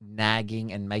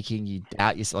nagging and making you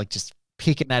doubt yourself, like just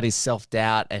picking at his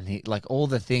self-doubt and he like all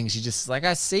the things. You just like,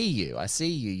 I see you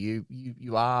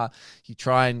you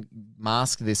try and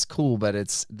mask this cool, but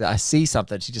I see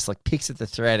something. She just like picks at the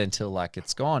thread until like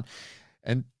it's gone.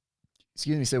 And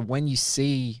excuse me, so when you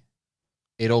see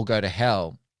it all go to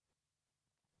hell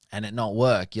and it not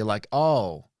work, you're like,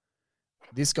 oh,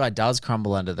 this guy does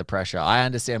crumble under the pressure. I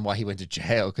understand why he went to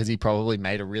jail, because he probably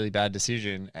made a really bad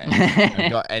decision and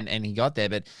he got there.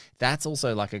 But that's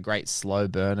also like a great slow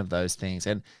burn of those things.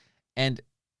 And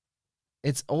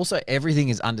it's also everything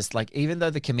is like, even though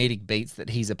the comedic beats that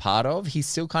he's a part of, he's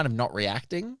still kind of not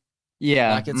reacting.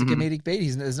 Yeah. Like it's a comedic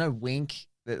beat. There's no wink.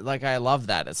 Like, I love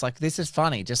that. It's like, this is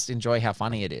funny. Just enjoy how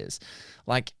funny it is.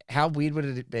 Like, how weird would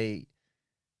it be?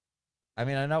 I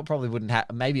mean, I know it probably wouldn't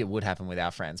happen. Maybe it would happen with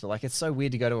our friends, but like, it's so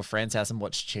weird to go to a friend's house and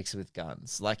watch Chicks with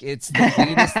Guns. Like, it's the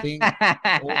weirdest thing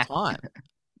of all time.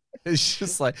 It's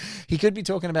just like he could be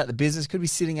talking about the business, could be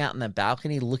sitting out on the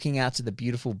balcony looking out to the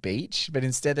beautiful beach, but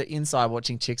instead of inside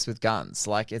watching chicks with guns.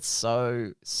 Like it's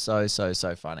so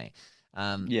funny.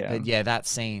 But yeah, that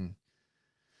scene,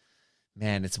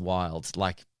 man, it's wild.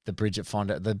 Like the Bridget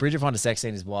Fonda sex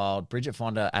scene is wild. Bridget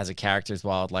Fonda as a character is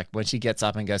wild. Like when she gets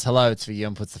up and goes, "Hello, it's for you,"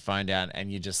 and puts the phone down,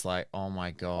 and you're just like, "Oh my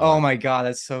god." Oh my god,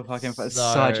 that's so fucking fun.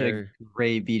 Such a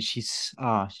great beat. She's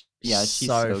she's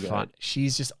so good. Fun.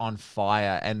 She's just on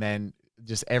fire, and then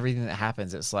just everything that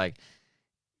happens, it's like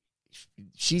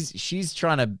she's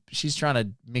trying to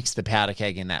mix the powder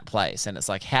keg in that place, and it's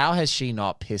like, how has she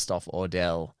not pissed off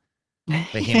Ordell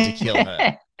for him to kill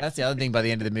her? That's the other thing. By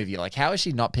the end of the movie, like, how has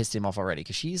she not pissed him off already?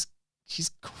 Because she's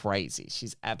crazy.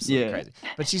 She's absolutely crazy,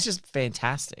 but she's just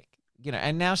fantastic,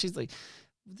 And now she's like,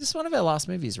 this is one of her last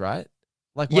movies, right?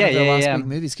 Like one of her last big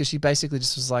movies, because she basically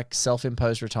just was like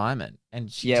self-imposed retirement,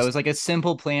 and it was like a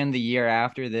simple plan the year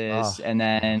after this, and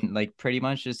then like pretty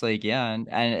much just like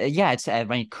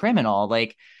it's criminal.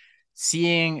 Like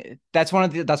seeing that's one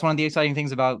of the exciting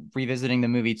things about revisiting the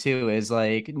movie too, is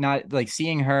like not like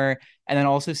seeing her, and then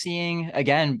also seeing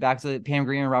again back to Pam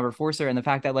Grier and Robert Forster, and the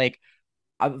fact that like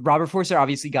Robert Forster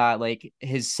obviously got like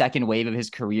his second wave of his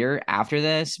career after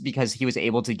this, because he was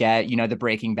able to get, the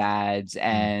Breaking Bads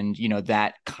and,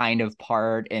 that kind of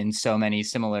part in so many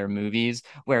similar movies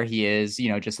where he is,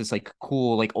 just this like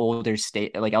cool, like elder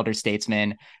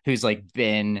statesman who's like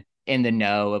been in the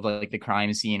know of like the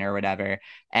crime scene or whatever.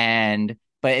 But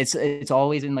it's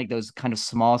always in like those kind of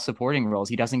small supporting roles.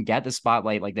 He doesn't get the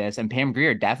spotlight like this. And Pam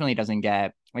Grier definitely doesn't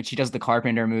get, like, she does the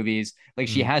Carpenter movies. Like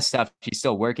she has stuff, she's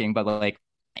still working, but like,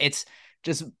 it's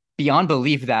just beyond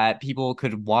belief that people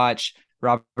could watch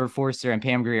Robert Forster and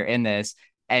Pam Grier in this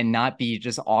and not be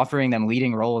just offering them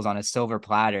leading roles on a silver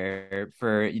platter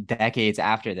for decades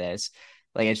after this.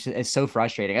 Like it's so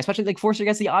frustrating, especially like Forster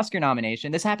gets the Oscar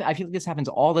nomination. I feel like this happens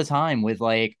all the time with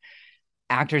like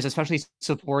actors, especially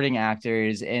supporting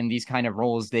actors in these kind of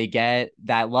roles. They get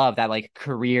that love, that like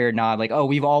career nod, like, oh,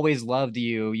 we've always loved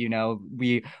you,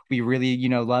 we really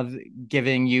love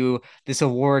giving you this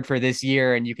award for this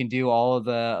year, and you can do all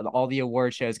the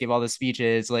award shows, give all the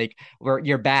speeches, like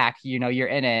you're back, you're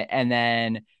in it, and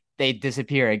then they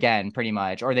disappear again pretty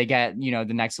much, or they get the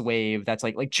next wave that's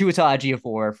like Chiwetel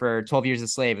Ejiofor for 12 Years a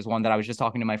Slave is one that I was just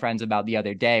talking to my friends about the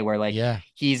other day, where like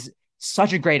he's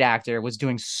such a great actor, was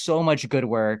doing so much good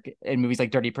work in movies like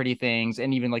Dirty Pretty Things,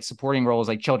 and even like supporting roles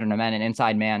like Children of Men and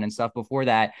Inside Man and stuff before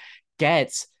that,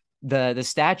 gets the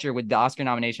stature with the Oscar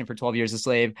nomination for 12 Years a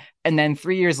Slave. And then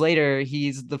 3 years later,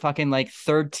 he's the fucking like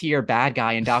third tier bad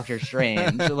guy in Doctor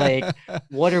Strange. Like,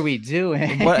 what are we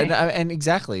doing? And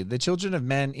exactly, the Children of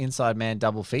Men, Inside Man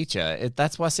double feature.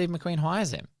 That's why Steve McQueen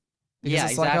hires him.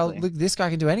 Because it's like, oh, look, this guy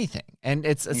can do anything. And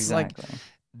it's like,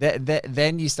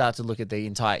 then you start to look at the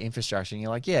entire infrastructure, and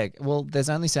you're like, yeah, well, there's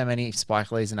only so many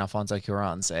Spike Lees and Alfonso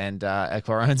Cuarons and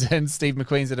Steve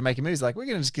McQueens that are making movies. Like, we're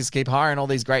going to just keep hiring all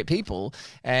these great people,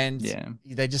 and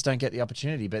they just don't get the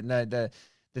opportunity. But no,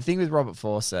 the thing with Robert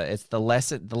Forster, it's the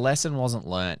lesson wasn't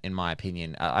learnt, in my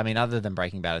opinion. I mean, other than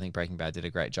Breaking Bad, I think Breaking Bad did a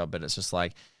great job, but it's just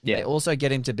like, they also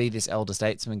get him to be this elder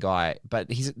statesman guy, but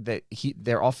he's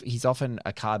often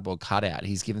a cardboard cutout.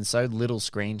 He's given so little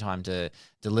screen time to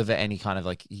deliver any kind of,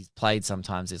 like, he's played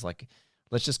sometimes as like,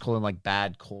 let's just call him like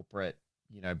bad corporate,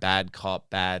 bad cop,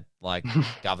 bad like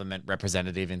government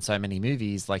representative in so many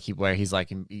movies, like where he's like,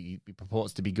 he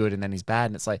purports to be good and then he's bad,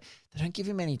 and it's like, they don't give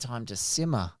him any time to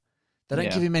simmer. They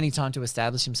don't give him any time to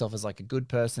establish himself as like a good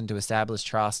person, to establish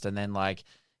trust, and then like,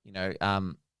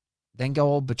 then go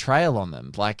all betrayal on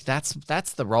them. Like that's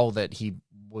the role that he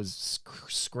was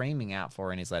screaming out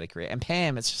for in his later career. And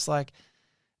Pam, it's just like,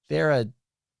 there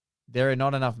are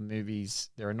not enough movies.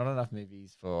 There are not enough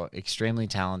movies for extremely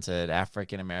talented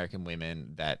African American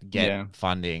women that get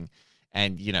funding,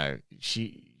 and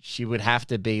she would have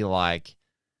to be like.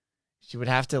 She would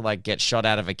have to like get shot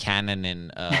out of a cannon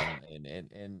in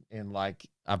like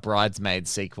a Bridesmaid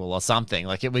sequel or something.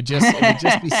 Like it would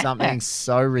just be something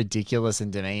so ridiculous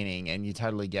and demeaning, and you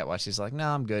totally get why she's like, no,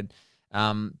 I'm good.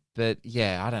 But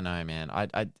yeah, I don't know, man.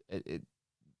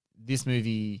 This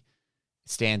movie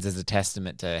stands as a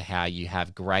testament to how you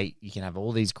can have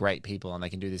all these great people and they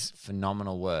can do this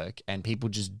phenomenal work, and people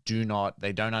just don't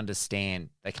understand.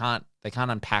 They can't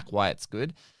unpack why it's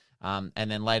good. And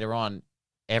then later on,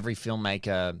 every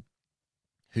filmmaker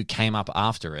who came up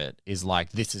after it is like,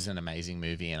 this is an amazing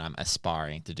movie and I'm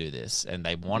aspiring to do this, and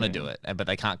they want to do it, but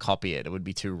they can't copy it. It would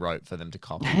be too rote for them to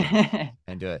copy it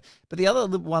and do it. But the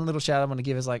other one little shout I want to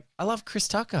give is like, I love Chris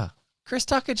Tucker. Chris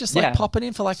Tucker just like popping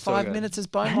in for like 5 minutes as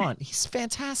Beaumont. He's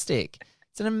fantastic.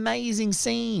 It's an amazing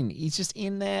scene. He's just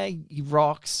in there, he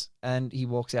rocks, and he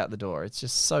walks out the door. It's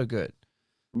just so good.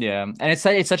 Yeah, and it's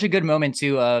such a good moment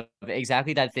too of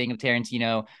exactly that thing of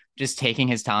Tarantino just taking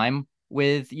his time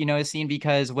with a scene,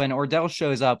 because when Ordell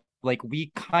shows up, like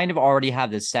we kind of already have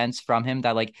this sense from him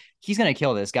that like he's gonna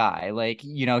kill this guy, like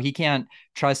he can't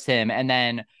trust him, and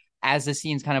then as the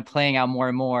scene's kind of playing out more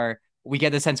and more, we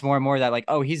get the sense more and more that like,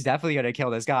 oh, he's definitely gonna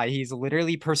kill this guy. He's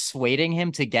literally persuading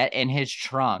him to get in his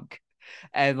trunk,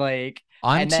 and like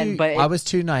I was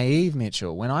too naive,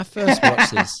 Mitchell, when I first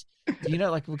watched this.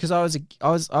 Like because I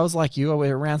was like you,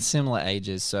 we're around similar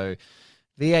ages, so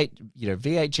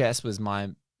VHS was my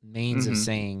means of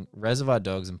seeing Reservoir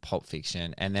Dogs and Pulp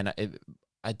Fiction, and then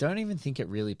I don't even think it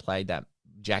really played that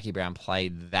Jackie Brown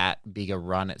played that big a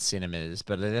run at cinemas,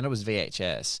 but then it was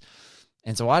VHS,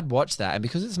 and so I'd watch that, and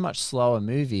because it's a much slower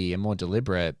movie and more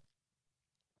deliberate,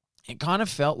 it kind of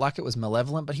felt like it was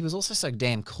malevolent, but he was also so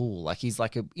damn cool. Like he's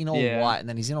like in all white, and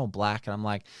then he's in all black, and I'm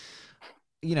like,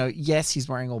 yes, he's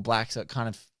wearing all black, so it kind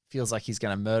of feels like he's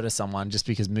going to murder someone just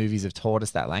because movies have taught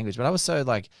us that language. But I was so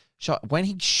like shocked when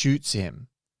he shoots him.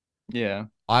 Yeah,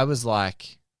 I was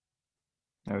like,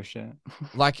 oh shit.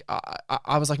 Like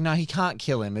I was like, no, he can't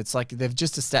kill him. It's like they've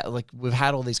just like we've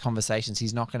had all these conversations.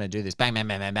 He's not going to do this. Bang, bang,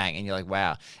 bang, bang, bang, and you're like,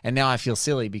 wow. And now I feel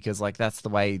silly because like that's the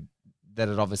way that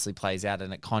it obviously plays out,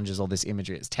 and it conjures all this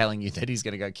imagery. It's telling you that he's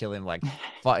going to go kill him like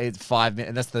 5 minutes.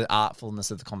 And that's the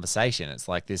artfulness of the conversation. It's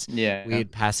like this weird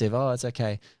passive, oh, it's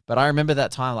okay. But I remember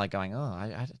that time like going, oh,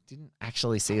 I didn't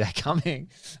actually see that coming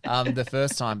the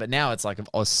first time. But now it's like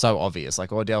so obvious.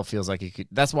 Like Ordell feels like he could.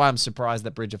 That's why I'm surprised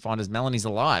that Bridget Fonda's Melanie's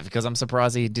alive, because I'm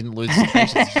surprised he didn't lose his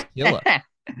patience to kill her.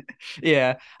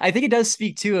 Yeah, I think it does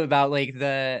speak too about like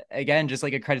just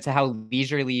like a credit to how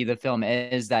leisurely the film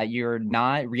is, that you're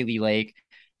not really like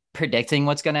predicting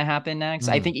what's going to happen next.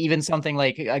 I think even something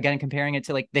like, again, comparing it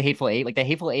to like The Hateful Eight, like The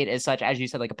Hateful Eight is such, as you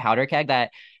said, like a powder keg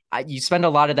that you spend a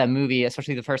lot of that movie,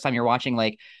 especially the first time you're watching,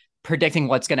 like predicting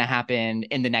what's going to happen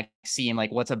in the next scene,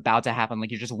 like what's about to happen.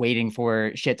 Like you're just waiting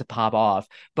for shit to pop off.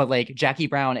 But like Jackie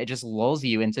Brown, it just lulls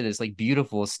you into this like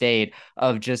beautiful state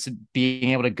of just being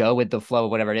able to go with the flow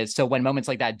of whatever it is. So when moments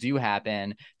like that do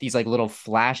happen, these like little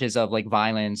flashes of like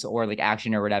violence or like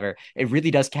action or whatever, it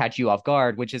really does catch you off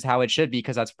guard, which is how it should be,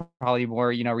 because that's probably more,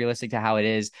 realistic to how it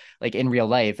is like in real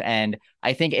life. And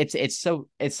I think it's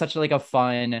such like a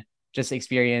fun just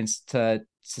experience to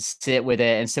sit with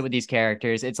it and sit with these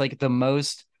characters. It's like the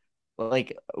most,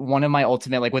 like one of my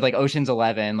ultimate, like with like Ocean's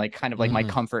 11, like kind of like my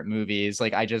comfort movies.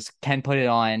 Like I just can put it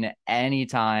on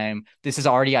anytime. This is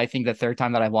already, I think, the third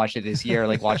time that I've watched it this year,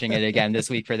 like watching it again this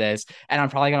week for this, and I'm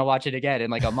probably gonna watch it again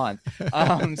in like a month.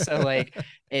 So like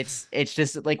it's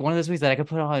just like one of those movies that I could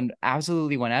put on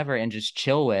absolutely whenever and just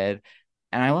chill with,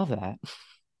 and I love that.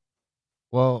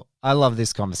 Well, I love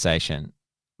this conversation.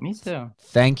 Me too.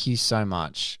 Thank you so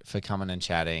much for coming and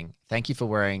chatting. Thank you for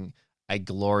wearing a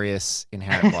glorious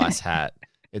Inherent Vice hat.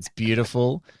 It's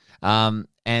beautiful. And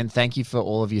thank you for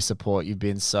all of your support. You've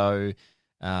been so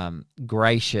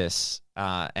gracious.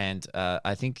 And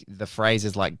I think the phrase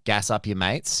is like gas up your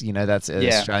mates. That's an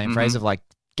Australian phrase of like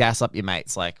gas up your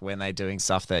mates, like when they're doing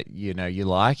stuff that, you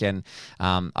like. And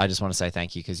I just want to say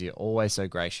thank you, because you're always so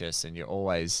gracious, and you're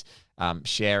always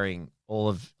sharing all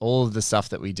of the stuff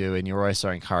that we do, and you're always so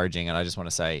encouraging. And I just want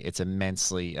to say it's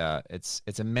immensely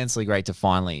great to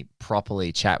finally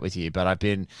properly chat with you. But I've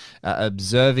been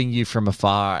observing you from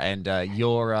afar, and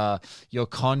your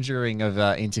conjuring of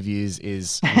interviews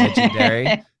is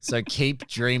legendary. So keep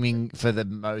dreaming for the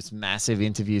most massive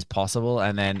interviews possible,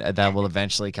 and then that will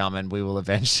eventually come, and we will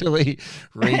eventually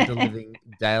read the living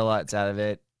daylights out of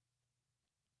it.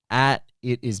 At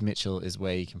It Is Mitchell is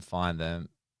where you can find them.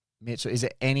 Mitchell, is there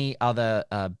any other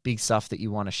big stuff that you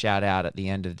want to shout out at the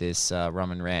end of this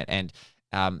Rum and Rant?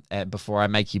 And before I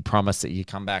make you promise that you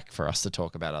come back for us to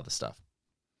talk about other stuff.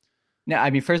 No, I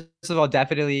mean, first of all,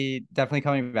 definitely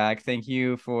coming back. Thank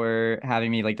you for having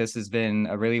me. Like, this has been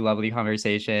a really lovely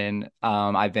conversation.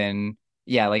 I've been,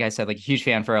 like I said, like a huge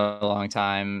fan for a long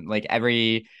time. Like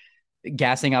every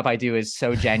gassing up I do is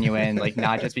so genuine, like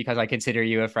not just because I consider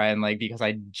you a friend, like because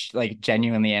I like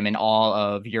genuinely am in all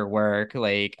of your work.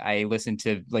 Like I listen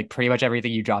to like pretty much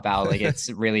everything you drop out. Like it's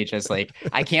really just like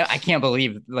I can't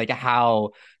believe like how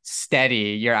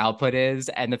steady your output is,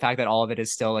 and the fact that all of it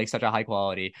is still like such a high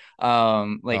quality.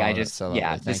 I just so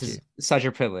this is such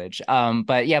a privilege.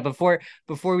 But yeah, before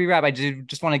we wrap, I do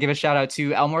just want to give a shout out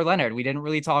to Elmore Leonard. We didn't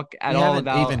really talk at all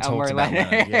about Elmore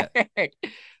Leonard.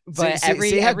 But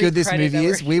see how good this movie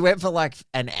is? We went for like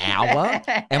an hour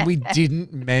and we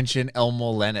didn't mention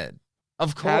Elmore Leonard.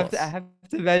 Of course. I have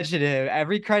to mention him.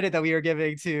 Every credit that we are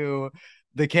giving to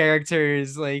the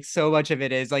characters, like so much of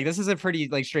it is like this is a pretty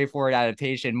like straightforward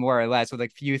adaptation, more or less, with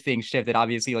like few things shifted.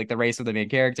 Obviously, like the race of the main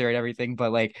character and everything,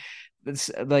 but like it's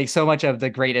like so much of the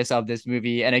greatest of this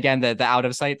movie. And again, the out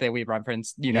of sight that we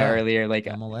referenced, earlier, like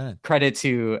Elmore Leonard. credit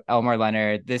to Elmore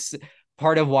Leonard. This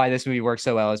part of why this movie works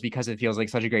so well is because it feels like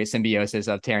such a great symbiosis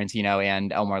of Tarantino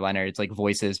and Elmore Leonard's like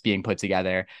voices being put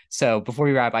together. So before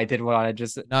we wrap, I did want to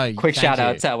just quick shout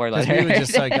out to Elmore Leonard. We were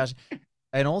just so gush.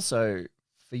 And also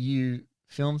for you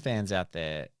film fans out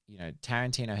there,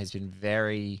 Tarantino has been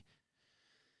very,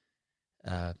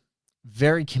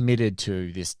 very committed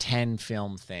to this 10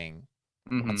 film thing.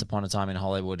 Once Upon a Time in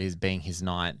Hollywood is being his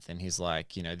 9th, and he's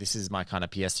like, this is my kind of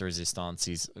pièce de résistance.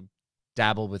 He's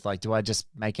dabbled with like, do I just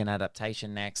make an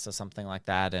adaptation next or something like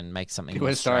that and make something do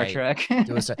a Star Trek?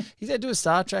 He said do a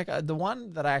Star Trek. The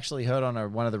one that I actually heard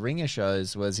on one of the Ringer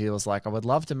shows was he was like, I would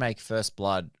love to make First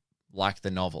Blood like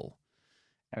the novel.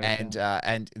 Okay.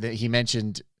 He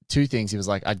mentioned 2 things. He was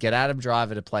like, I'd get Adam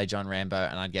Driver to play John Rambo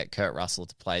and I'd get Kurt Russell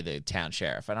to play the town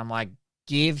sheriff. And I'm like,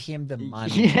 give him the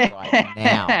money right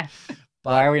now.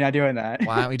 But why are we not doing that?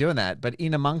 Why aren't we doing that? But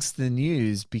in amongst the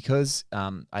news, because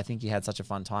I think he had such a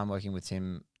fun time working with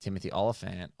Timothy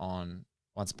Olyphant on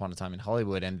Once Upon a Time in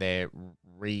Hollywood, and they're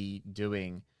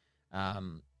redoing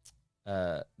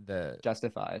the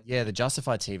Justified. Yeah, the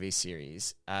Justified TV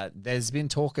series. There's been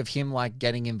talk of him like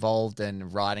getting involved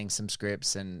and writing some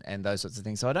scripts and those sorts of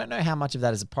things. So I don't know how much of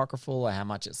that is apocryphal or how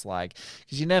much it's like,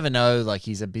 because you never know. Like,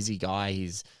 he's a busy guy.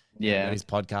 He's got his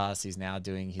podcast. He's now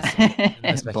doing his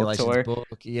speculations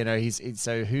book. He's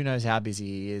so who knows how busy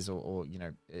he is, or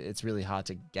it's really hard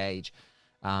to gauge.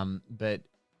 But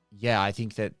yeah, I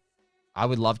think that I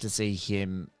would love to see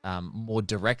him more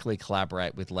directly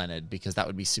collaborate with Leonard, because that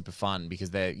would be super fun,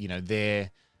 because they're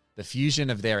the fusion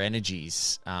of their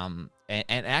energies. And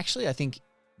actually, I think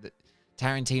that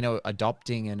Tarantino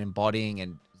adopting and embodying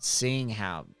and seeing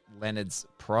how Leonard's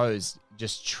prose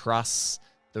just trusts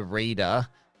the reader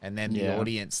and then the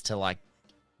audience to like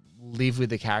live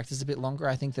with the characters a bit longer.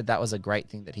 I think that was a great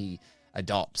thing that he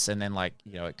adopts, and then like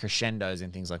it crescendos in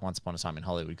things like Once Upon a Time in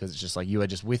Hollywood, because it's just like you are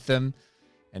just with them.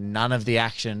 And none of the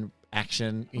action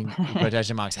in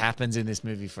quotation marks happens in this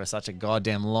movie for such a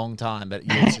goddamn long time, but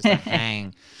it's just a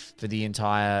hang for the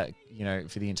entire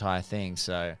thing.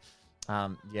 So,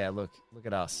 look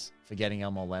at us forgetting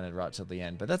Elmore Leonard right till the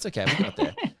end, but that's okay. We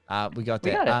got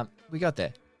there. We got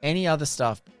there. Any other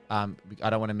stuff? I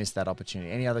don't want to miss that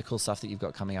opportunity. Any other cool stuff that you've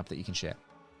got coming up that you can share?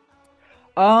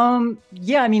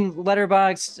 Yeah, I mean,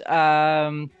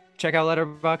 Letterboxd. Check out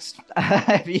Letterboxd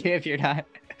if you're not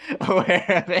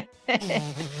aware of it.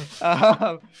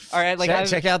 All right, like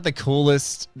check out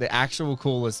the actual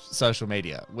coolest social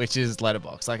media, which is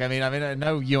Letterboxd. Like, I mean, I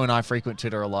know you and I frequent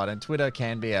Twitter a lot, and Twitter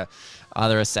can be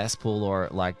either a cesspool or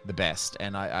like the best.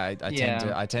 And I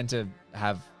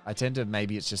tend to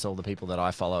maybe it's just all the people that I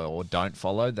follow or don't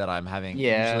follow that I'm having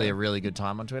usually a really good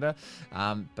time on Twitter.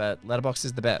 But Letterboxd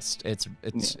is the best. It's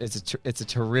a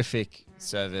terrific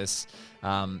service,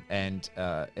 and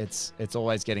it's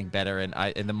always getting better.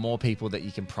 And the more people that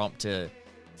you can prompt to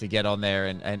get on there,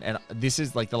 and this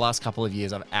is like the last couple of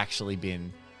years I've actually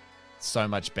been so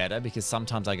much better, because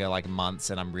sometimes I go like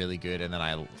months and I'm really good, and then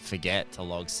I forget to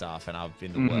log stuff and I've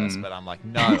been the worst. But I'm like,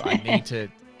 no, I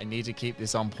need to keep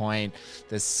this on point.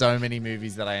 There's so many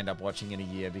movies that I end up watching in a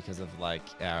year because of like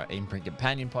our Imprint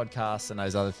Companion podcasts and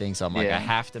those other things. So I'm like, I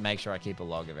have to make sure I keep a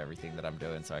log of everything that I'm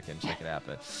doing so I can check it out.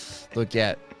 But look,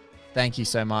 thank you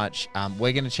so much.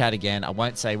 We're going to chat again. I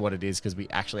won't say what it is because we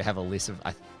actually have a list of,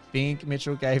 I think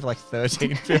Mitchell gave like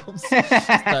 13 films. So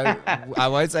I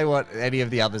won't say what any of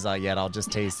the others are yet. I'll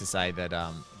just tease to say that,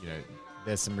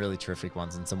 there's some really terrific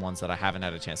ones and some ones that I haven't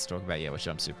had a chance to talk about yet, which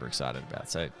I'm super excited about.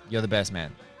 So you're the best,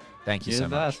 man. Thank you so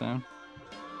much. You're the best, man.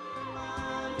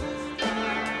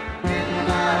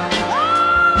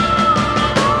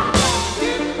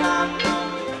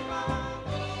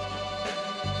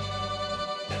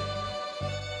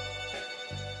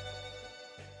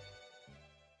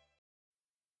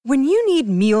 When you need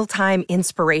mealtime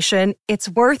inspiration, it's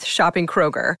worth shopping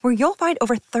Kroger, where you'll find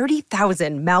over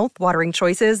 30,000 mouth-watering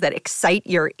choices that excite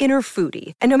your inner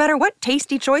foodie. And no matter what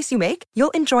tasty choice you make,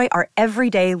 you'll enjoy our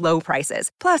everyday low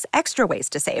prices, plus extra ways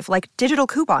to save, like digital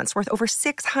coupons worth over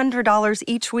 $600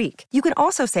 each week. You can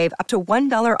also save up to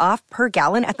 $1 off per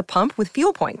gallon at the pump with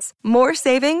fuel points. More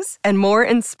savings and more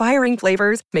inspiring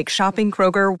flavors make shopping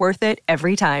Kroger worth it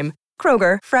every time.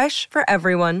 Kroger, fresh for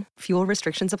everyone. Fuel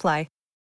restrictions apply.